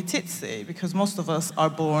we can be titsy? Because most of us are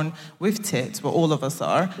born with tits, well, all of us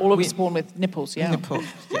are. All of us born with nipples, yeah. Nipples,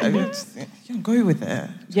 yeah. You go with it.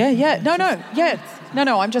 Yeah. No, yeah.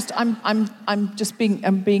 No, I'm just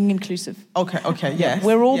being inclusive. Okay, yes.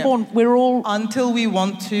 We're all until we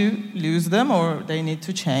want to lose them or they need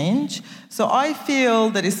to change. So I feel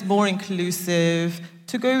that it's more inclusive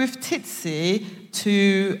to go with titsy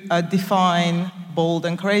to define bold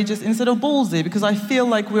and courageous instead of ballsy, because I feel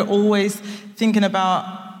like we're always thinking about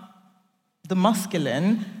the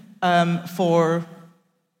masculine for,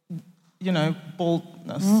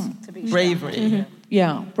 boldness, bravery. Mm-hmm.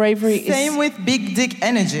 Yeah, bravery Same with big dick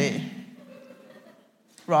energy,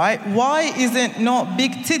 right? Why is it not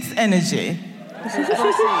big tits energy?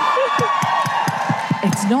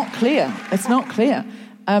 It's not clear.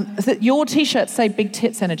 Your T-shirts say big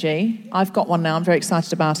tits energy. I've got one now. I'm very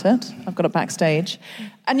excited about it. I've got it backstage.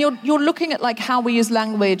 And you're looking at like how we use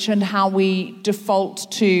language and how we default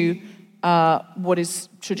to what is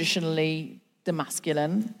traditionally the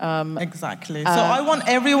masculine. Exactly. So I want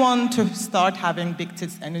everyone to start having big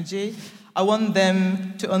tits energy. I want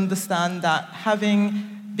them to understand that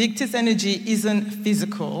having big tits energy isn't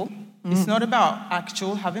physical. It's not about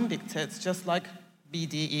actual having big tits, just like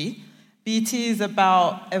BDE. BT is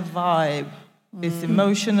about a vibe. It's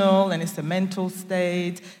emotional and it's a mental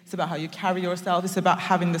state. It's about how you carry yourself. It's about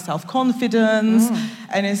having the self-confidence.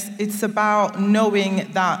 And it's about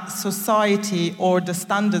knowing that society or the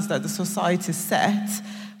standards that the society set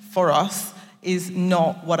for us is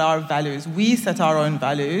not what our values. We set our own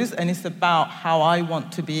values, and it's about how I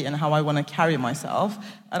want to be and how I want to carry myself.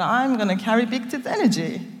 And I'm going to carry big tits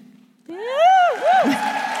energy.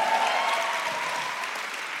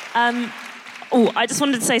 I just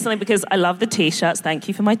wanted to say something because I love the T-shirts. Thank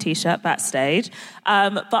you for my T-shirt backstage.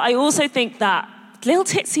 But I also think that Little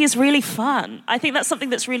Titsy is really fun. I think that's something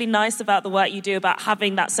that's really nice about the work you do, about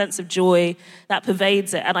having that sense of joy that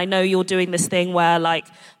pervades it. And I know you're doing this thing where,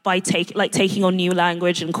 by taking on new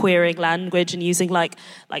language and queering language and using like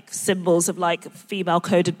symbols of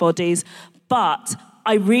female-coded bodies. But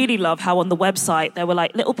I really love how on the website there were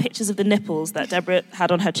little pictures of the nipples that Deborah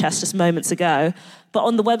had on her chest just moments ago. But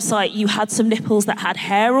on the website you had some nipples that had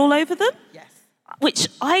hair all over them. Yes. Which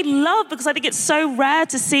I love because I think it's so rare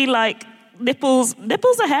to see nipples.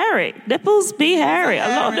 Nipples are hairy. Nipples be hairy. A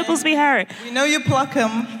lot of nipples be hairy. We know you pluck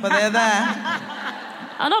them, but they're there.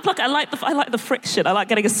 I'm not plucking. I like the friction. I like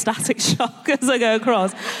getting a static shock as I go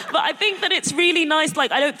across. But I think that it's really nice.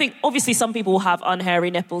 I don't think, obviously some people will have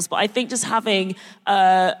unhairy nipples, but I think just having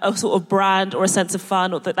a sort of brand or a sense of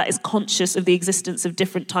fun, or that is conscious of the existence of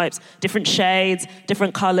different types, different shades,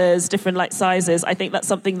 different colours, different sizes. I think that's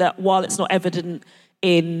something that, while it's not evident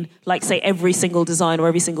in, say, every single design or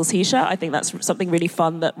every single T-shirt, I think that's something really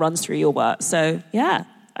fun that runs through your work. So, yeah,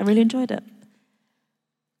 I really enjoyed it.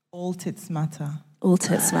 All tits matter. All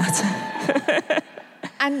tits matter.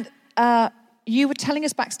 And you were telling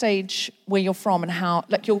us backstage where you're from and how,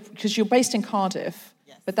 because you're based in Cardiff,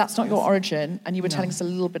 but that's not your origin, and you were telling us a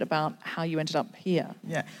little bit about how you ended up here.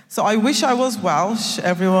 Yeah. So I wish I was Welsh,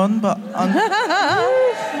 everyone, but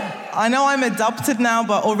I know I'm adopted now,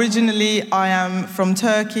 but originally I am from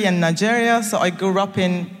Turkey and Nigeria, so I grew up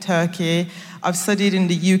in Turkey. I've studied in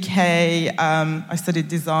the UK. I studied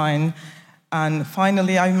design. And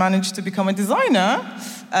finally, I managed to become a designer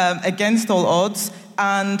against all odds.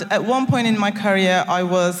 And at one point in my career, I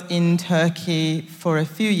was in Turkey for a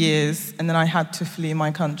few years, and then I had to flee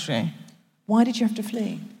my country. Why did you have to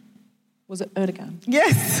flee? Was it Erdogan?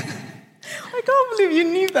 Yes. I can't believe you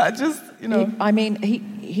knew that,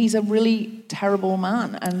 He's a really terrible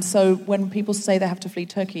man. And so when people say they have to flee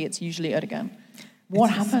Turkey, it's usually Erdogan. What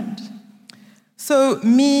happened? So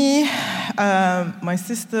me, my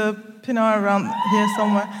sister, Pinar around here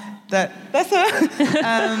somewhere, that's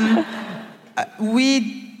her.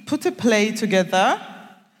 We put a play together,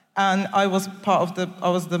 and I was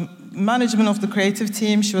the management of the creative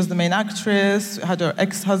team. She was the main actress, had her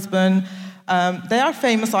ex-husband. They are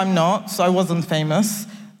famous, I'm not, so I wasn't famous.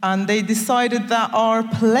 And they decided that our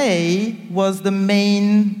play was the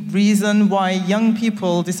main reason why young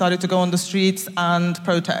people decided to go on the streets and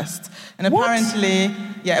protest. And apparently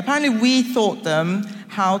we taught them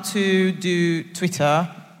how to do Twitter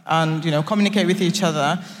and, communicate with each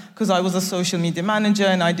other, because I was a social media manager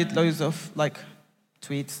and I did loads of,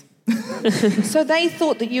 tweets. So they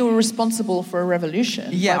thought that you were responsible for a revolution?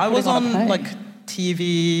 Yeah, I was on,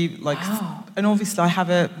 TV, wow. And obviously I have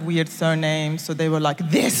a weird surname, so they were like,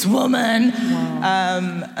 this woman!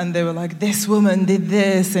 Wow. And they were like, this woman did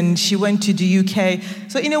this, and she went to the UK.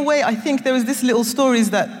 So in a way, I think there was this little stories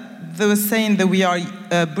that they were saying that we are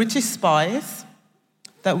British spies,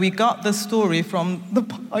 that we got the story from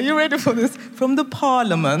are you ready for this? From the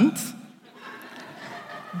Parliament.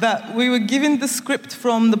 that we were given the script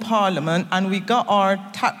from the parliament and we got our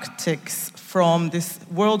tactics from this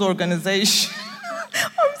world organization.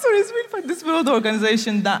 I'm sorry, it's really funny. This world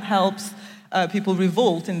organization that helps people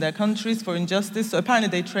revolt in their countries for injustice. So apparently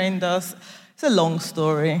they trained us. It's a long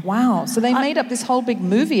story. Wow. So they made up this whole big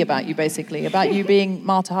movie about you, basically, about you being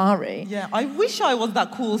Mata Hari. Yeah, I wish I was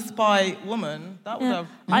that cool spy woman. That would have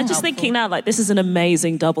been I'm just helpful. thinking now, like, this is an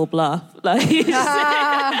amazing double bluff. Like,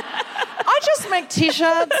 I just make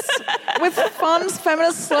T-shirts with fun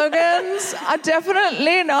feminist slogans. I'm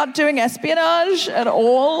definitely not doing espionage at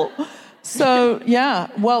all. So, yeah,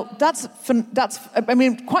 well, that's I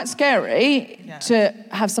mean, quite scary to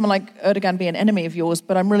have someone like Erdogan be an enemy of yours,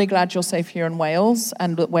 but I'm really glad you're safe here in Wales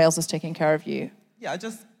and that Wales is taking care of you. Yeah, I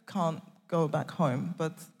just can't go back home,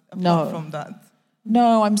 but apart from that.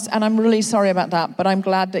 No, I'm really sorry about that, but I'm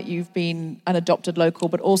glad that you've been an adopted local,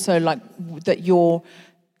 but also like that you're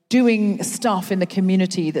doing stuff in the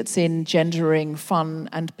community that's engendering fun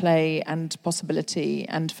and play and possibility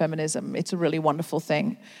and feminism. It's a really wonderful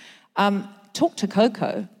thing. Talk to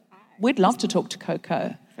Coco. We'd love to talk to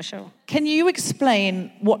Coco. For sure. Can you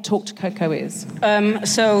explain what Talk to Coco is?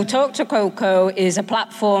 So Talk to Coco is a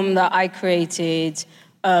platform that I created,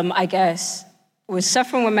 I guess, was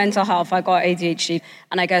suffering with mental health. I got ADHD.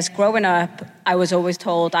 And I guess growing up, I was always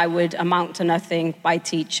told I would amount to nothing by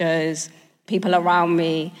teachers, people around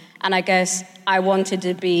me. And I guess I wanted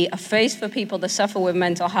to be a face for people that suffer with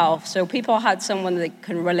mental health. So people had someone they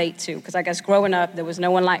can relate to. Because I guess growing up, there was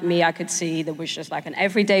no one like me I could see. There was just like an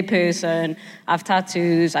everyday person. I have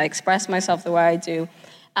tattoos. I express myself the way I do.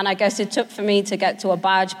 And I guess it took for me to get to a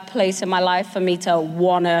bad place in my life for me to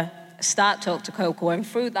want to start Talk to Coco. And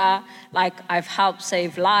through that, like, I've helped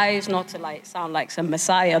save lives, not to like sound like some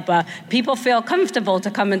messiah, but people feel comfortable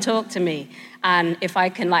to come and talk to me. And if I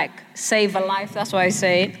can like save a life, that's what I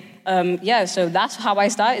say. So that's how I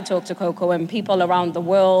started Talk to Coco, and people around the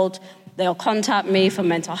world, they'll contact me for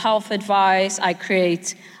mental health advice. I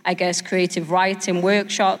create, I guess, creative writing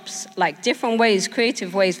workshops, like different ways,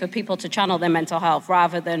 creative ways for people to channel their mental health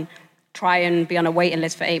rather than try and be on a waiting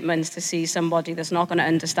list for 8 months to see somebody that's not going to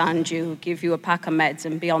understand you, give you a pack of meds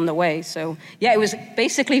and be on the way. So, yeah, it was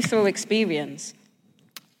basically through experience.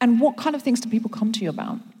 And what kind of things do people come to you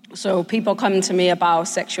about? So people come to me about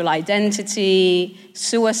sexual identity,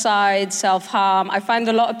 suicide, self-harm. I find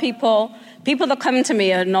a lot of people that come to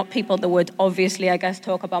me are not people that would obviously, I guess,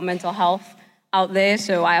 talk about mental health out there.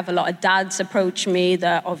 So I have a lot of dads approach me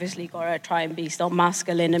that obviously got to try and be still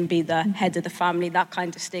masculine and be the head of the family, that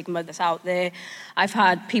kind of stigma that's out there. I've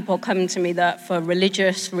had people come to me that for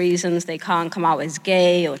religious reasons, they can't come out as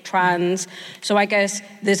gay or trans. So I guess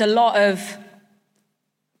there's a lot of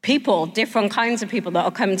people, different kinds of people that will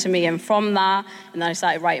come to me, and from that, and then I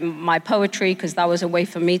started writing my poetry because that was a way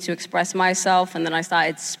for me to express myself, and then I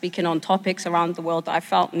started speaking on topics around the world that I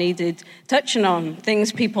felt needed touching on,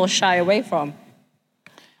 things people shy away from.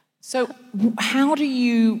 So how do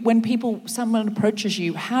you, when someone approaches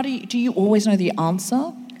you, do you always know the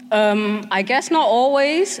answer? I guess not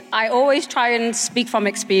always. I always try and speak from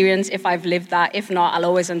experience if I've lived that. If not, I'll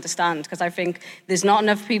always understand, because I think there's not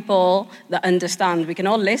enough people that understand. We can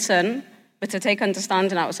all listen, but to take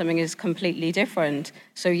understanding out of something is completely different.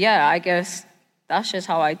 So yeah, I guess that's just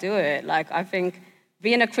how I do it. Like, I think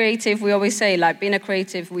being a creative, we always say, like, being a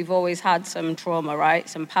creative, we've always had some trauma, right?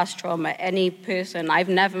 Some past trauma. Any person, I've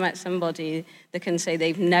never met somebody that can say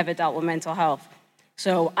they've never dealt with mental health.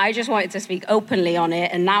 So I just wanted to speak openly on it,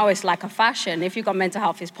 and now it's like a fashion. If you've got mental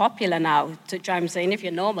health, it's popular now. I'm saying if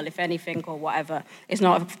you're normal, if anything, or whatever, it's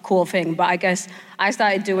not a cool thing. But I guess I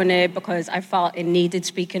started doing it because I felt it needed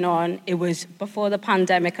speaking on. It was before the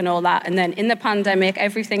pandemic and all that. And then in the pandemic,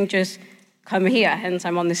 everything just come here. Hence,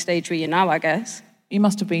 I'm on the stage with you now, I guess. You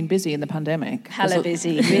must have been busy in the pandemic. Hella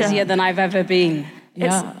busy. Busier than I've ever been.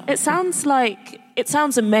 Yeah. It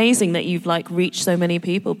sounds amazing that you've like reached so many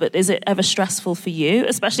people, but is it ever stressful for you,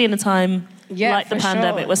 especially in a time like the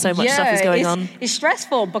pandemic where so much stuff is going on? It's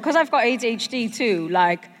stressful because I've got ADHD too.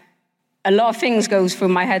 Like, a lot of things goes through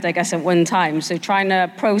my head, I guess, at one time. So trying to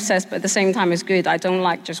process, but at the same time is good. I don't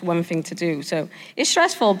like just one thing to do. So it's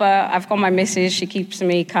stressful, but I've got my missus. She keeps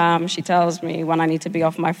me calm. She tells me when I need to be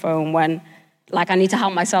off my phone, when like I need to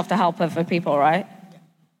help myself to help other people, right?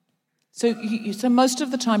 So most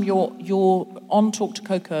of the time you're on Talk to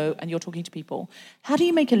Coco and you're talking to people. How do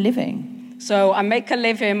you make a living? So I make a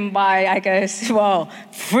living by, I guess,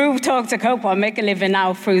 through Talk to Coco. I make a living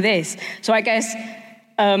now through this. So I guess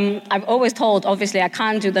I've always told, obviously, I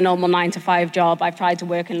can't do the normal 9-to-5 job. I've tried to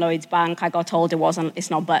work in Lloyd's Bank. I got told it's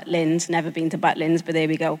not Butlins. Never been to Butlins, but there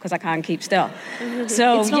we go, because I can't keep still.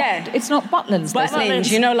 So, it's not Butlins.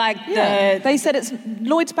 Butlins, you know, like they said it's...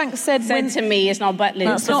 Lloyd's Bank said to me it's not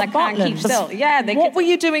Butlins, because I can't keep still. Yeah, what were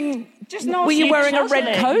you doing? Just not. Were you wearing a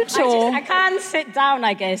red coat, or...? I can't sit down,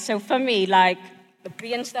 I guess. So for me, like...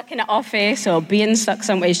 being stuck in an office or being stuck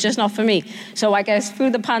somewhere is just not for me. So I guess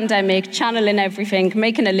through the pandemic, channeling everything,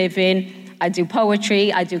 making a living, I do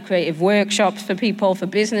poetry, I do creative workshops for people, for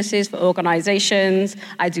businesses, for organizations,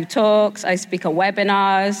 I do talks, I speak at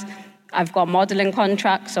webinars, I've got modeling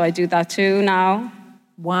contracts, so I do that too now.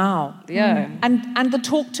 Wow. Yeah. And the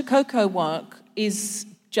Talk to Coco work is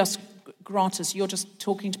just gratis. You're just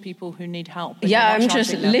talking to people who need help. Yeah, I'm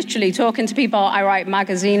just literally talking to people. I write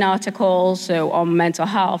magazine articles, so on mental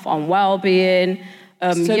health, on well-being.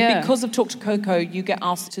 Because of Talk to Coco, you get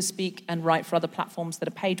asked to speak and write for other platforms that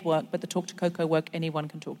are paid work, but the Talk to Coco work, anyone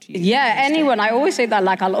can talk to you. Yeah, anyone. I always say that,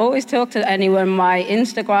 like, I'll always talk to anyone. My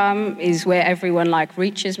Instagram is where everyone, like,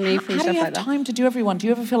 reaches me through stuff like that. How do you have time to do everyone? Do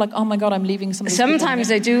you ever feel like, oh my God, I'm leaving somebody?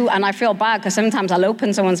 Sometimes I do, and I feel bad, because sometimes I'll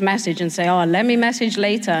open someone's message and say, oh, let me message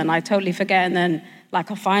later, and I totally forget, and then, like,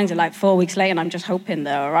 I'll find it, like, 4 weeks later, and I'm just hoping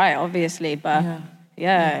they're all right, obviously, but...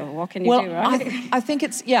 Yeah, what can you do, right? I think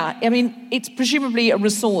it's, it's presumably a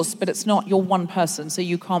resource, but it's not, you're one person, so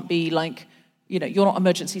you can't be like, you're not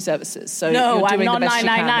emergency services. So no, you're doing I'm not the best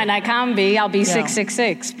 999, I can be, I'll be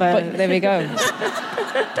 666, but there we go.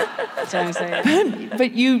 That's what I'm saying.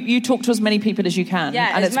 But you talk to as many people as you can,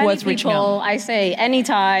 and it's worth reaching out. I say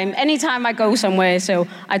anytime I go somewhere, so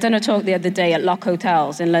I done a talk the other day at Lock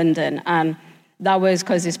Hotels in London, and that was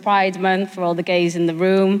because it's Pride Month for all the gays in the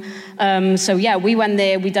room. We went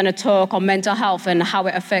there, we done a talk on mental health and how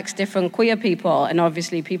it affects different queer people and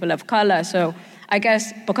obviously people of colour. So I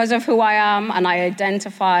guess because of who I am and I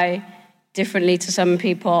identify differently to some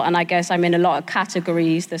people, and I guess I'm in a lot of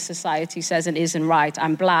categories that society says it isn't right.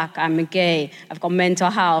 I'm black, I'm gay, I've got mental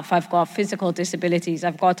health, I've got physical disabilities,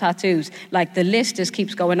 I've got tattoos. Like, the list just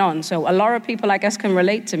keeps going on. So a lot of people, I guess, can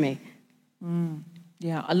relate to me.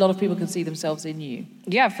 Yeah, a lot of people can see themselves in you.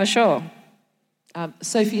 Yeah, for sure.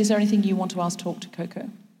 Sophie, is there anything you want to ask Talk to Coco?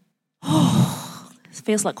 This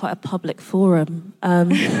feels like quite a public forum. I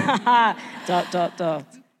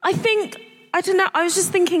think, I don't know, I was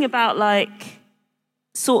just thinking about, like,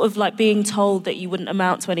 sort of like being told that you wouldn't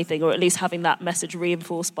amount to anything, or at least having that message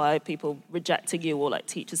reinforced by people rejecting you, or like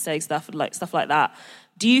teachers saying stuff and like stuff like that.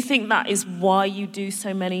 Do you think that is why you do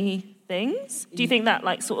so many things? Do you think that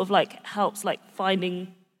like sort of like helps like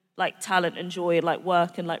finding like talent and joy and like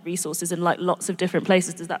work and like resources in like lots of different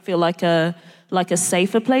places? Does that feel like a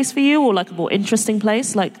safer place for you, or like a more interesting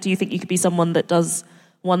place? Like, do you think you could be someone that does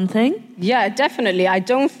one thing? Yeah, definitely. I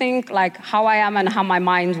don't think like how I am and how my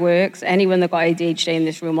mind works, anyone that got ADHD in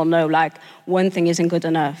this room will know like one thing isn't good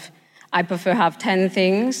enough. I prefer have 10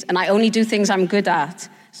 things, and I only do things I'm good at.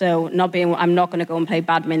 So I'm not going to go and play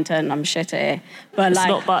badminton, I'm shit at it. But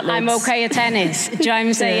like, I'm okay at tennis, do you know what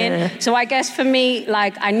I'm saying? Yeah. So I guess for me,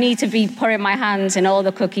 like, I need to be putting my hands in all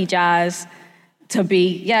the cookie jars to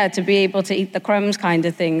be able to eat the crumbs kind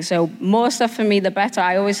of thing. So more stuff for me, the better.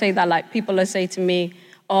 I always say that, like, people will say to me,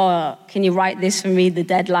 oh, can you write this for me? The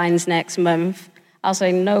deadline's next month. I'll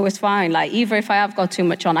say, no, it's fine. Like, even if I have got too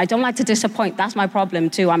much on, I don't like to disappoint. That's my problem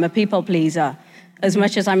too. I'm a people pleaser. As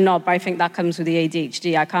much as I'm not, but I think that comes with the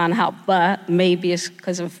ADHD. I can't help, but maybe it's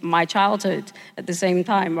because of my childhood at the same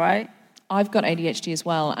time, right? I've got ADHD as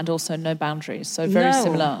well, and also no boundaries, so very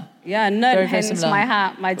similar. Yeah, none, hence my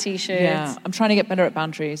hat, my T-shirt. Yeah, I'm trying to get better at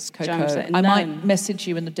boundaries, Coco. I might message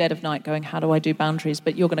you in the dead of night going, how do I do boundaries?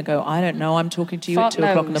 But you're going to go, I don't know, I'm talking to you at 2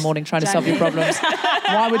 o'clock in the morning trying to solve your problems.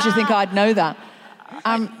 Why would you think I'd know that?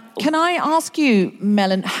 Can I ask you,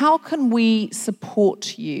 Melin, how can we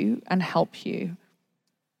support you and help you?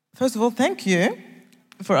 First of all, thank you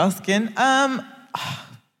for asking.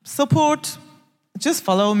 Support, just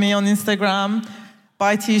follow me on Instagram,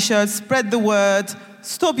 buy T-shirts, spread the word,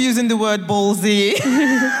 stop using the word ballsy.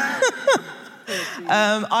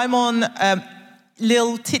 I'm on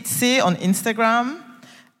Lil Titsy on Instagram,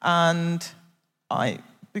 and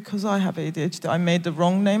because I have ADHD, I made the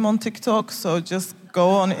wrong name on TikTok, so just go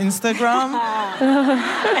on Instagram.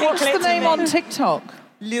 What's the name on TikTok?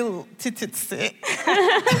 Lil Titsy.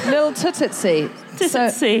 Lil Titsy.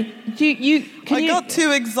 So I got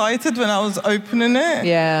too excited when I was opening it.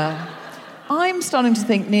 Yeah. I'm starting to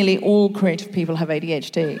think nearly all creative people have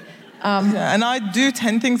ADHD. And I do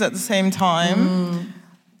 10 things at the same time.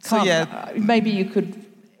 Maybe you could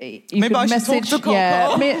Maybe I should talk to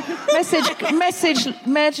Coco.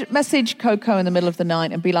 Message Coco in the middle of the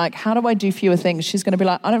night and be like, how do I do fewer things? She's going to be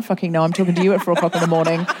like, I don't fucking know. I'm talking to you at 4 o'clock in the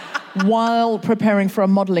morning while preparing for a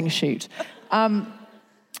modelling shoot.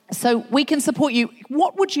 So we can support you.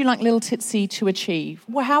 What would you like Little Titsy to achieve?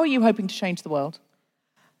 How are you hoping to change the world?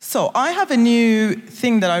 So I have a new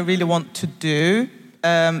thing that I really want to do,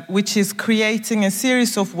 which is creating a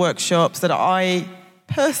series of workshops that I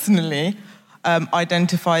personally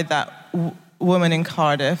identify that women in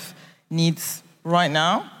Cardiff needs right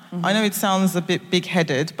now. Mm-hmm. I know it sounds a bit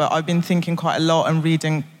big-headed, but I've been thinking quite a lot and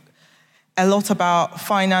reading a lot about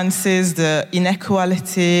finances, the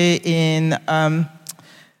inequality in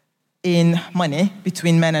money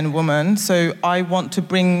between men and women. So I want to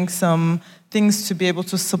bring some things to be able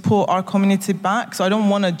to support our community back. So I don't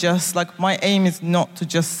want to just, my aim is not to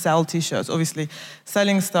just sell T-shirts. Obviously,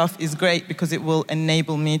 selling stuff is great because it will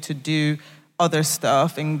enable me to do other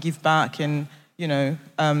stuff and give back and,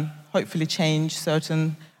 hopefully change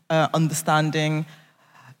certain understanding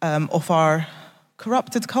of our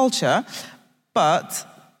corrupted culture. But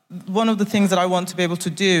one of the things that I want to be able to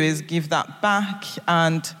do is give that back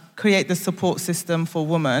and create the support system for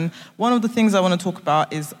women. One of the things I want to talk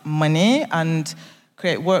about is money and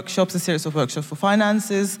create workshops, a series of workshops for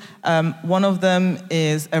finances. One of them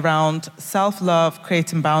is around self-love,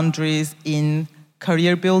 creating boundaries in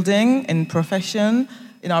career building, in profession,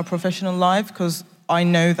 in our professional life, because I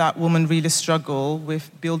know that women really struggle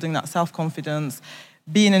with building that self-confidence,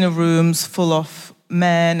 being in rooms full of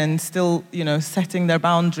men and still, setting their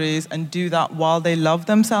boundaries and do that while they love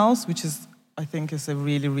themselves, which is, I think, is a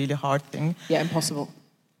really, really hard thing. Yeah, impossible.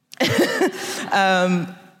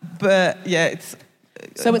 But yeah, it's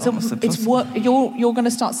you're going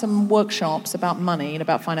to start some workshops about money and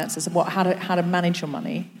about finances and how to manage your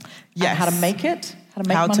money. Yes. And how to make it.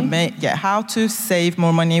 How to save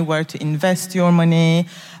more money, where to invest your money.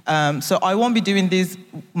 So I won't be doing these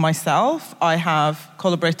myself. I have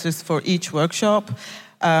collaborators for each workshop.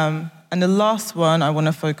 And the last one I want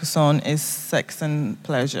to focus on is sex and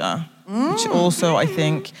pleasure, which also I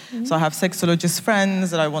think, so I have sexologist friends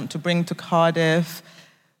that I want to bring to Cardiff.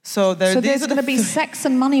 So there's going to be sex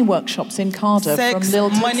and money workshops in Cardiff. Sex,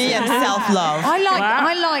 from money and self-love. I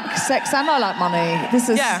like sex and I like money. This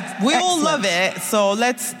is we excellent. all love it. So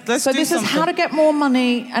let's do So this something. is how to get more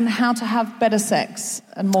money and how to have better sex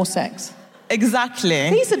and more sex. Exactly.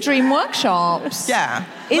 These are dream workshops. Yeah.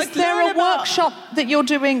 Is there a workshop that you're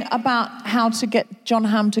doing about how to get John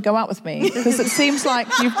Hamm to go out with me? Because it seems like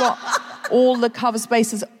you've got all the cover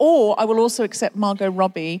spaces. Or I will also accept Margot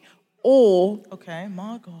Robbie. Or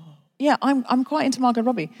Margot. Yeah, I'm quite into Margot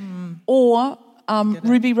Robbie. Or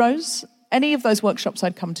Ruby Rose. Any of those workshops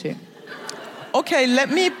I'd come to. Okay, let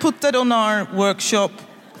me put that on our workshop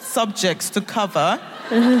subjects to cover.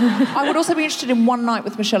 I would also be interested in One Night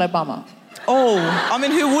with Michelle Obama. Oh, I mean,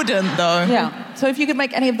 who wouldn't, though? Yeah. So if you could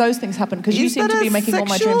make any of those things happen, because you seem to be making all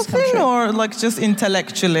my dreams come true. Or just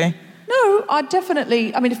intellectually? No, I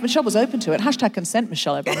definitely. I mean, if Michelle was open to it, #consent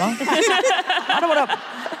Michelle Obama.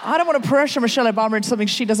 I don't want to pressure Michelle Obama into something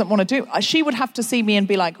she doesn't want to do. She would have to see me and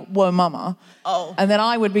be like, "Whoa, mama," and then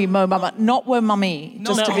I would be "Mo, mama," not "Whoa, mummy."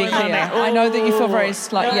 Just to be clear, I know that you feel very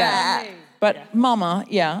but mama,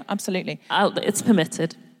 yeah, absolutely. It's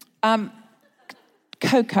permitted.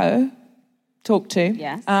 Coco, talk to.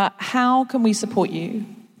 Yes. How can we support you?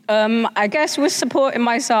 I guess with supporting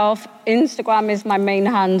myself, Instagram is my main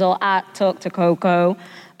handle, @TalkToCoco.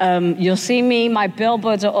 You'll see me, my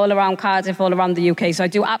billboards are all around Cardiff, all around the UK. So I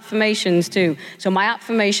do affirmations too. So my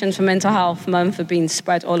affirmations for Mental Health Month have been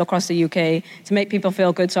spread all across the UK to make people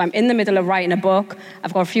feel good. So I'm in the middle of writing a book.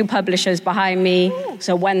 I've got a few publishers behind me.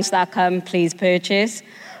 So when's that come, please purchase.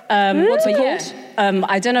 What's it called?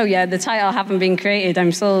 I don't know yet. The title haven't been created.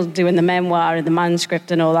 I'm still doing the memoir and the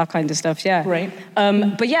manuscript and all that kind of stuff, yeah. Great.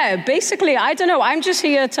 But yeah, basically, I don't know. I'm just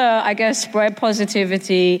here to, I guess, spread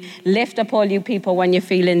positivity, lift up all you people when you're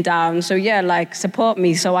feeling down. So yeah, support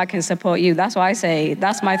me so I can support you. That's what I say.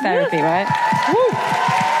 That's my therapy, right? Woo.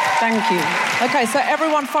 Thank you. Okay, so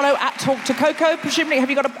everyone follow @TalkToCoco. Presumably,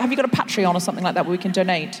 have you got a Patreon or something like that where we can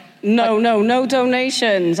donate? No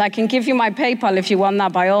donations. I can give you my PayPal if you want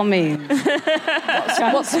that, by all means.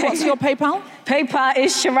 What's your PayPal? PayPal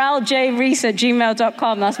is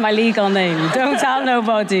CherylJReese@gmail.com. That's my legal name. Don't tell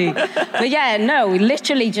nobody. But yeah, no,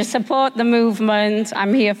 literally just support the movement.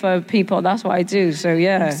 I'm here for people. That's what I do. So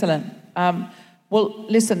yeah. Excellent. Well,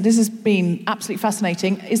 listen, this has been absolutely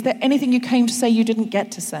fascinating. Is there anything you came to say you didn't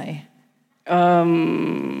get to say?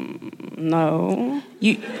 No.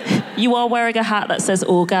 You are wearing a hat that says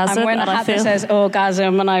orgasm. I'm wearing a hat that says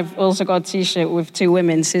orgasm, and I've also got a T-shirt with 2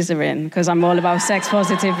 women scissoring, because I'm all about sex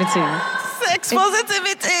positivity. Sex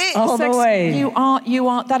positivity! All the way. You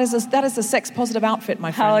are. That is a sex positive outfit,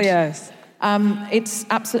 my friend. Hell yes. It's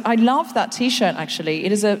absolute. I love that T-shirt. Actually,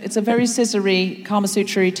 it's a very scissory, Kama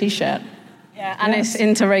Sutra T-shirt. Yeah, and it's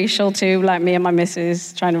interracial too, like me and my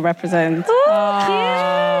missus trying to represent.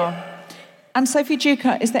 Cute. And Sophie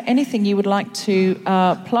Duker, is there anything you would like to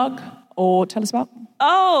plug or tell us about?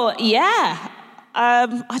 Oh, yeah.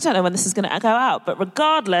 I don't know when this is going to go out, but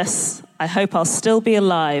regardless, I hope I'll still be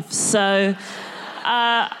alive. So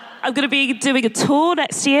I'm going to be doing a tour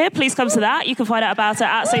next year. Please come to that. You can find out about it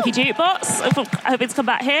at Sophie Jukebox. I'm hoping to come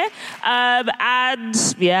back here. And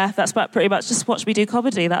yeah, that's about pretty much just watch me do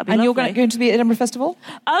comedy. That'd be lovely. And you're going to be at Edinburgh Festival?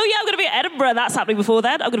 Oh, yeah, I'm going to be at Edinburgh. That's happening before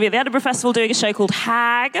then. I'm going to be at the Edinburgh Festival doing a show called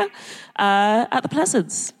Hag at the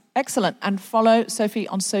Pleasance. Excellent. And follow Sophie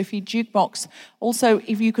on Sophie Jukebox. Also,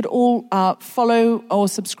 if you could all follow or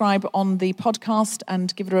subscribe on the podcast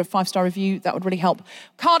and give it a 5-star review, that would really help.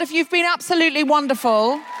 Cardiff, you've been absolutely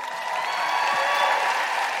wonderful.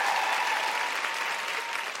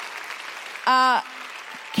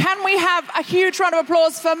 Can we have a huge round of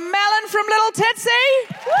applause for Melin from Little Titsy?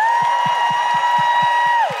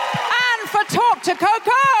 And for Talk to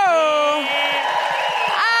Coco?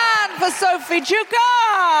 And for Sophie Duker?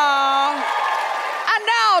 And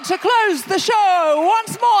now to close the show,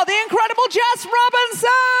 once more, the incredible Jess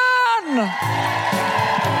Robinson!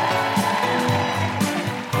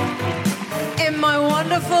 In my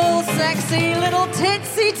wonderful, sexy Little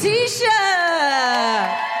Titsy T-shirt.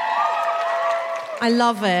 I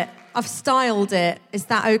love it. I've styled it. Is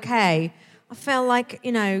that okay? I feel like,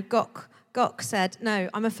 Gok said, no,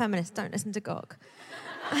 I'm a feminist, don't listen to Gok.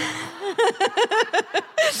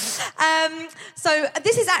 So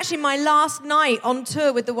this is actually my last night on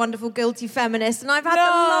tour with the wonderful Guilty Feminist, and I've had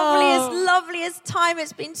the loveliest time.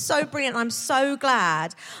 It's been so brilliant. I'm so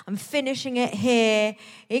glad I'm finishing it here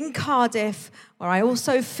in Cardiff, where I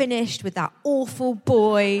also finished with that awful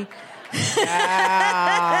boy.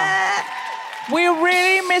 Yeah. We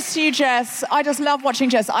really miss you, Jess. I just love watching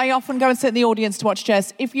Jess. I often go and sit in the audience to watch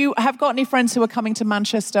Jess. If you have got any friends who are coming to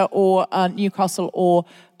Manchester or Newcastle or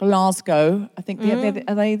Glasgow, I think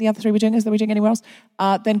are they the other 3 we're doing? Is that we're doing anywhere else?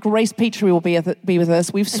 Then Grace Petrie will be with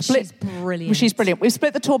us. We've split. She's brilliant. She's brilliant. We've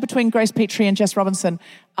split the tour between Grace Petrie and Jess Robinson.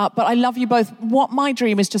 But I love you both. What my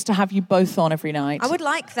dream is just to have you both on every night. I would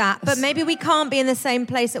like that, but maybe we can't be in the same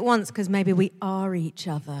place at once because maybe we are each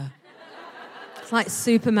other. It's like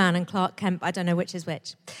Superman and Clark Kent. I don't know which is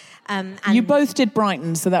which. And you both did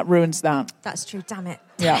Brighton, so that ruins that. That's true. Damn it.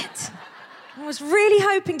 Yeah. Damn it. I was really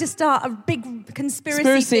hoping to start a big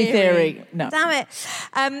conspiracy theory. No. Damn it.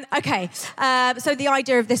 Okay. So the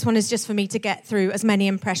idea of this one is just for me to get through as many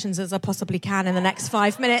impressions as I possibly can in the next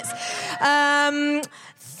 5 minutes.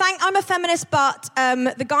 I'm a feminist, but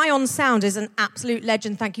the guy on sound is an absolute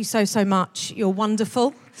legend. Thank you so much. You're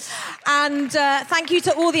wonderful. And thank you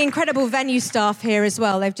to all the incredible venue staff here as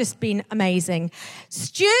well. They've just been amazing.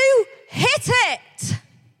 Stu, hit it!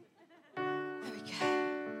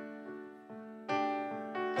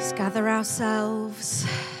 Let's gather ourselves.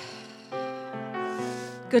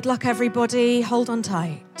 Good luck, everybody. Hold on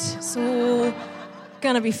tight. It's all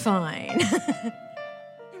gonna be fine.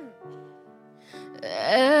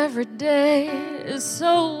 Every day is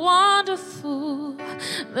so wonderful,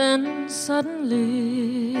 then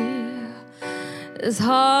suddenly it's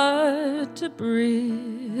hard to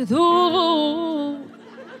breathe. Ooh.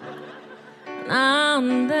 Now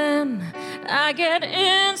and then I get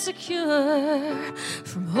insecure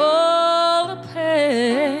from all the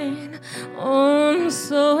pain. Oh, I'm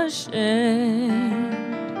so ashamed.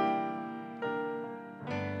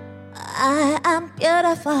 I am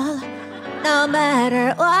beautiful, no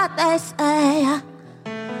matter what they say.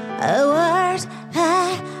 Words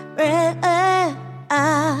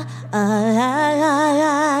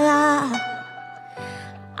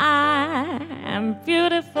I am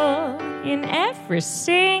beautiful in every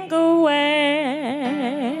single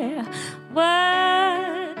way.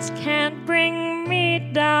 Words can't bring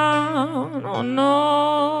me down, oh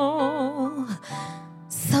no.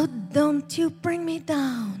 So don't you bring me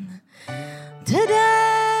down today.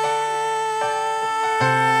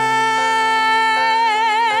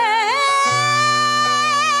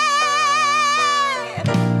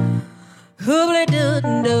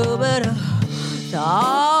 To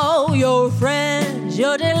all your friends,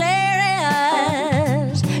 you're delirious.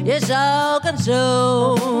 You're so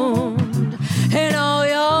consumed in all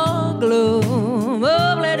your gloom.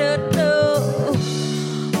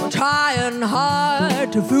 Trying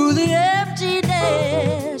hard to fool the air.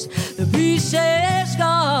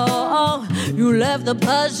 left the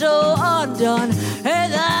puzzle undone.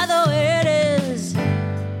 And that's the way it is.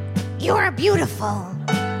 You're beautiful,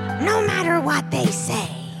 no matter what they say.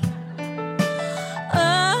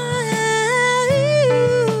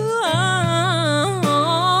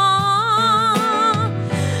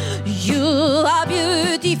 You are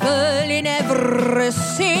beautiful in every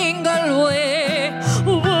single way.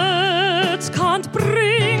 Words can't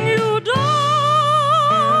bring you down.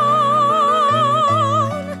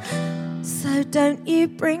 So don't you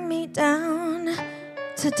bring me down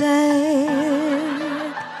today.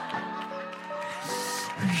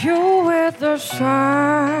 You with the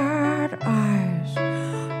sad eyes,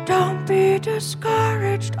 don't be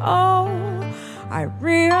discouraged. Oh, I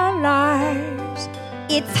realize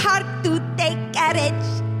It's hard to take courage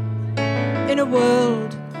In a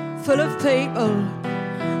world full of people,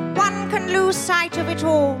 one can lose sight of it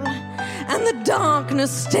all. and the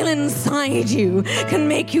darkness still inside you can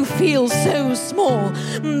make you feel so small.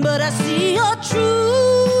 But I see your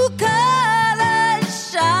true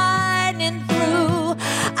colors shining through.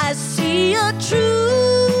 I see your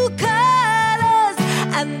true colors,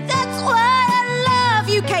 and that's why I love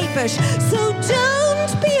you, Capish. So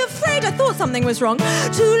don't be afraid, I thought something was wrong,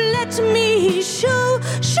 to let me show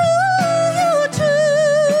your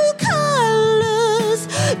true colors.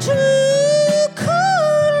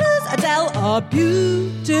 Adele are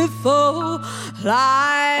beautiful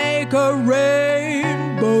like a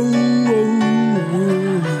rainbow.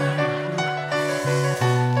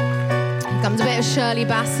 Comes a bit of Shirley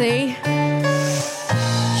Bassey.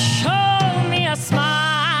 show me a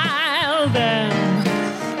smile then.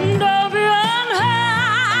 Don't be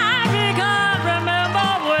unhappy, can't remember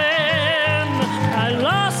when I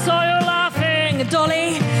last saw you laughing. Dolly,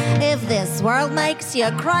 If this world makes you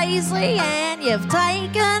crazy and you've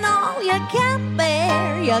taken all you can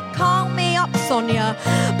bear, you call me up, Sonia,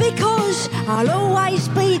 because I'll always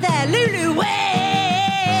be there. Lulu,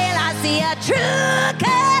 well, I see a true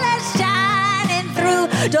colour shining through.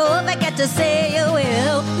 Don't forget to say you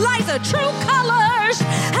will. Liza, true colours,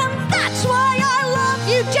 and that's why I love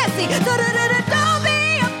you, Jessie. Don't be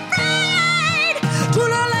afraid to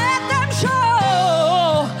let them show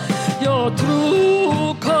your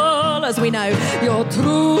true colours. We know your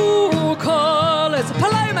true colours.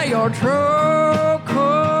 Paloma, your true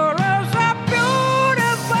colours are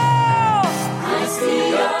beautiful. I see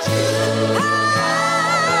your true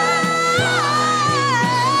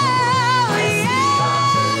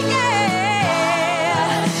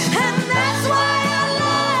yeah. And that's why I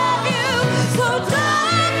love you. So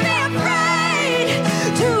don't be afraid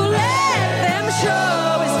to let them show.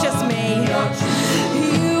 It's just me.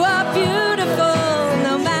 You are beautiful,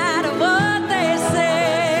 no matter what they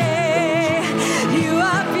say. You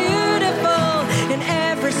are beautiful in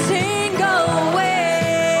every single way.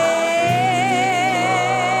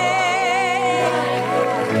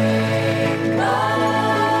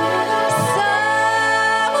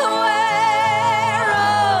 Somewhere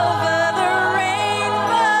over the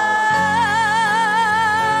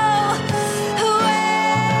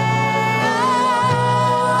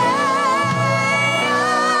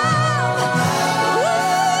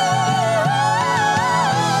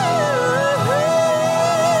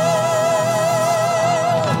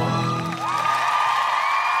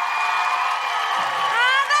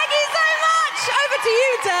Thank you so much. Over to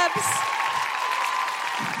you, Debs.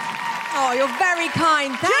 Oh, you're very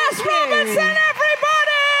kind. Thank Jess you. Robinson,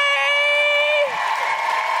 everybody!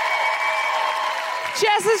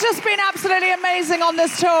 Jess has just been absolutely amazing on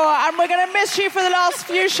this tour, and we're going to miss you for the last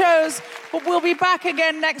few shows, but we'll be back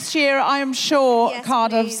again next year, I am sure, Yes,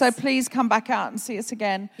 Cardiff. please. So please come back out and see us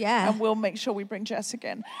again. Yeah. And we'll make sure we bring Jess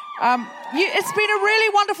again. It's been a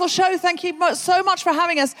really wonderful show. Thank you so much for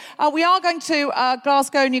having us. We are going to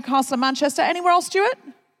Glasgow, Newcastle, and Manchester. Anywhere else, Stuart?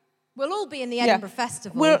 We'll all be in the Edinburgh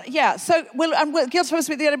Festival. We'll Guildford supposed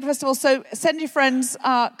to be at the Edinburgh Festival, so send your friends,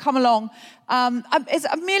 come along.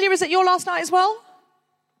 Amelia, is it your last night as well?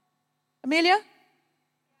 Amelia?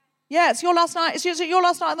 Yeah, it's your last night. Is it your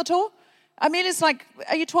last night on the tour? Amelia's like,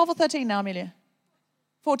 are you 12 or 13 now, Amelia?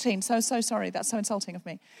 14, so sorry, that's so insulting of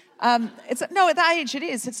me. No, at that age it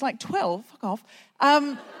is, it's like 12, fuck off.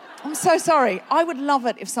 I'm so sorry. I would love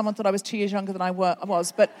it if someone thought I was 2 years younger than I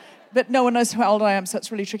was, but no one knows how old I am, so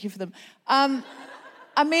it's really tricky for them.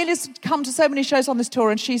 Amelia's come to so many shows on this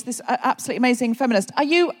tour, and she's this absolutely amazing feminist.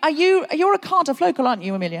 You're a Cardiff local, aren't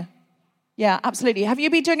you, Amelia? Yeah, absolutely. Have you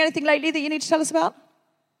been doing anything lately that you need to tell us about?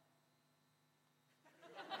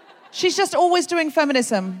 She's just always doing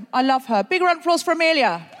feminism. I love her. Big round of applause for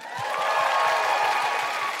Amelia.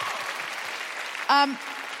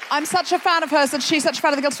 I'm such a fan of hers, and she's such a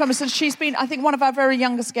fan of the Guilty Feminist, and she's been, I think, one of our very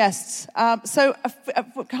youngest guests.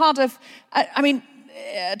 Cardiff,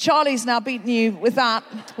 Charlie's now beaten you with that.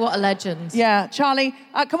 What a legend. Yeah, Charlie.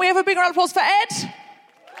 Can we have a big round of applause for Ed?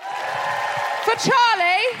 For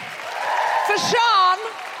Charlie? For Sean?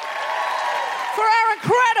 For our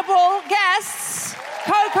incredible guests,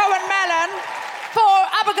 Coco and Melin? For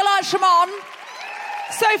Abigoliah Schamaun?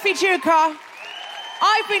 Sophie Duker?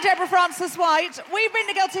 I've been Deborah Frances-White. We've been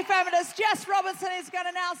the Guilty Feminists. Jess Robinson is going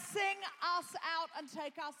to now sing us out and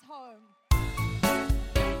take us home.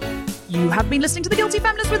 You have been listening to The Guilty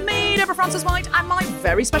Feminist with me, Deborah Frances-White, and my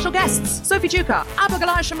very special guests, Sophie Duker,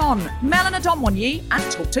 Abigoliah Schamaun, Melin Edomwonyi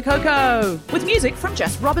and Talk to Coco. With music from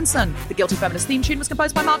Jess Robinson. The Guilty Feminist theme tune was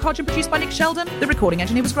composed by Mark Hodge and produced by Nick Sheldon. The recording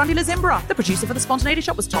engineer was Grundy Lizimbra. The producer for The Spontaneity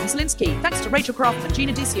Shop was Tom Selinsky. Thanks to Rachel Croft and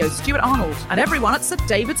Gina Dicio, Stuart Arnold, and everyone at St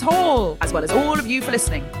David's Hall, as well as all of you for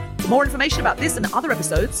listening. For more information about this and other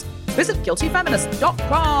episodes, visit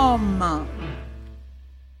guiltyfeminist.com.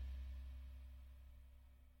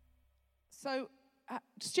 So,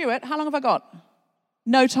 Stuart, how long have I got?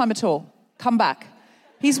 No time at all. Come back.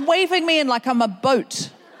 He's waving me in like I'm a boat.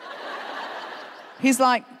 He's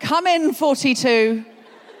like, come in, 42.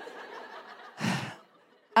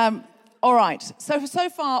 All right. So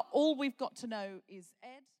far, all we've got to know is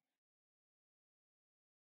Ed.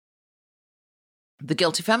 The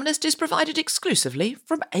Guilty Feminist is provided exclusively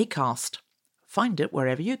from Acast. Find it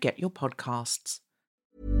wherever you get your podcasts.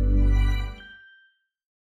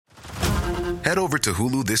 Head over to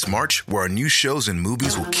Hulu this March, where our new shows and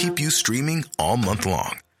movies will keep you streaming all month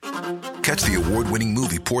long. Catch the award-winning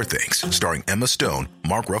movie Poor Things, starring Emma Stone,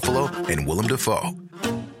 Mark Ruffalo, and Willem Dafoe.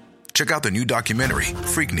 Check out the new documentary,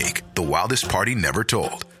 Freaknik, The Wildest Party Never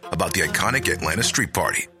Told, about the iconic Atlanta Street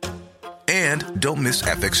Party. And don't miss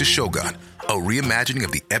FX's Shogun, a reimagining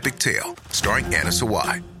of the epic tale, starring Anna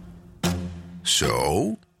Sawai.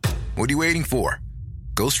 So, what are you waiting for?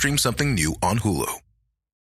 Go stream something new on Hulu.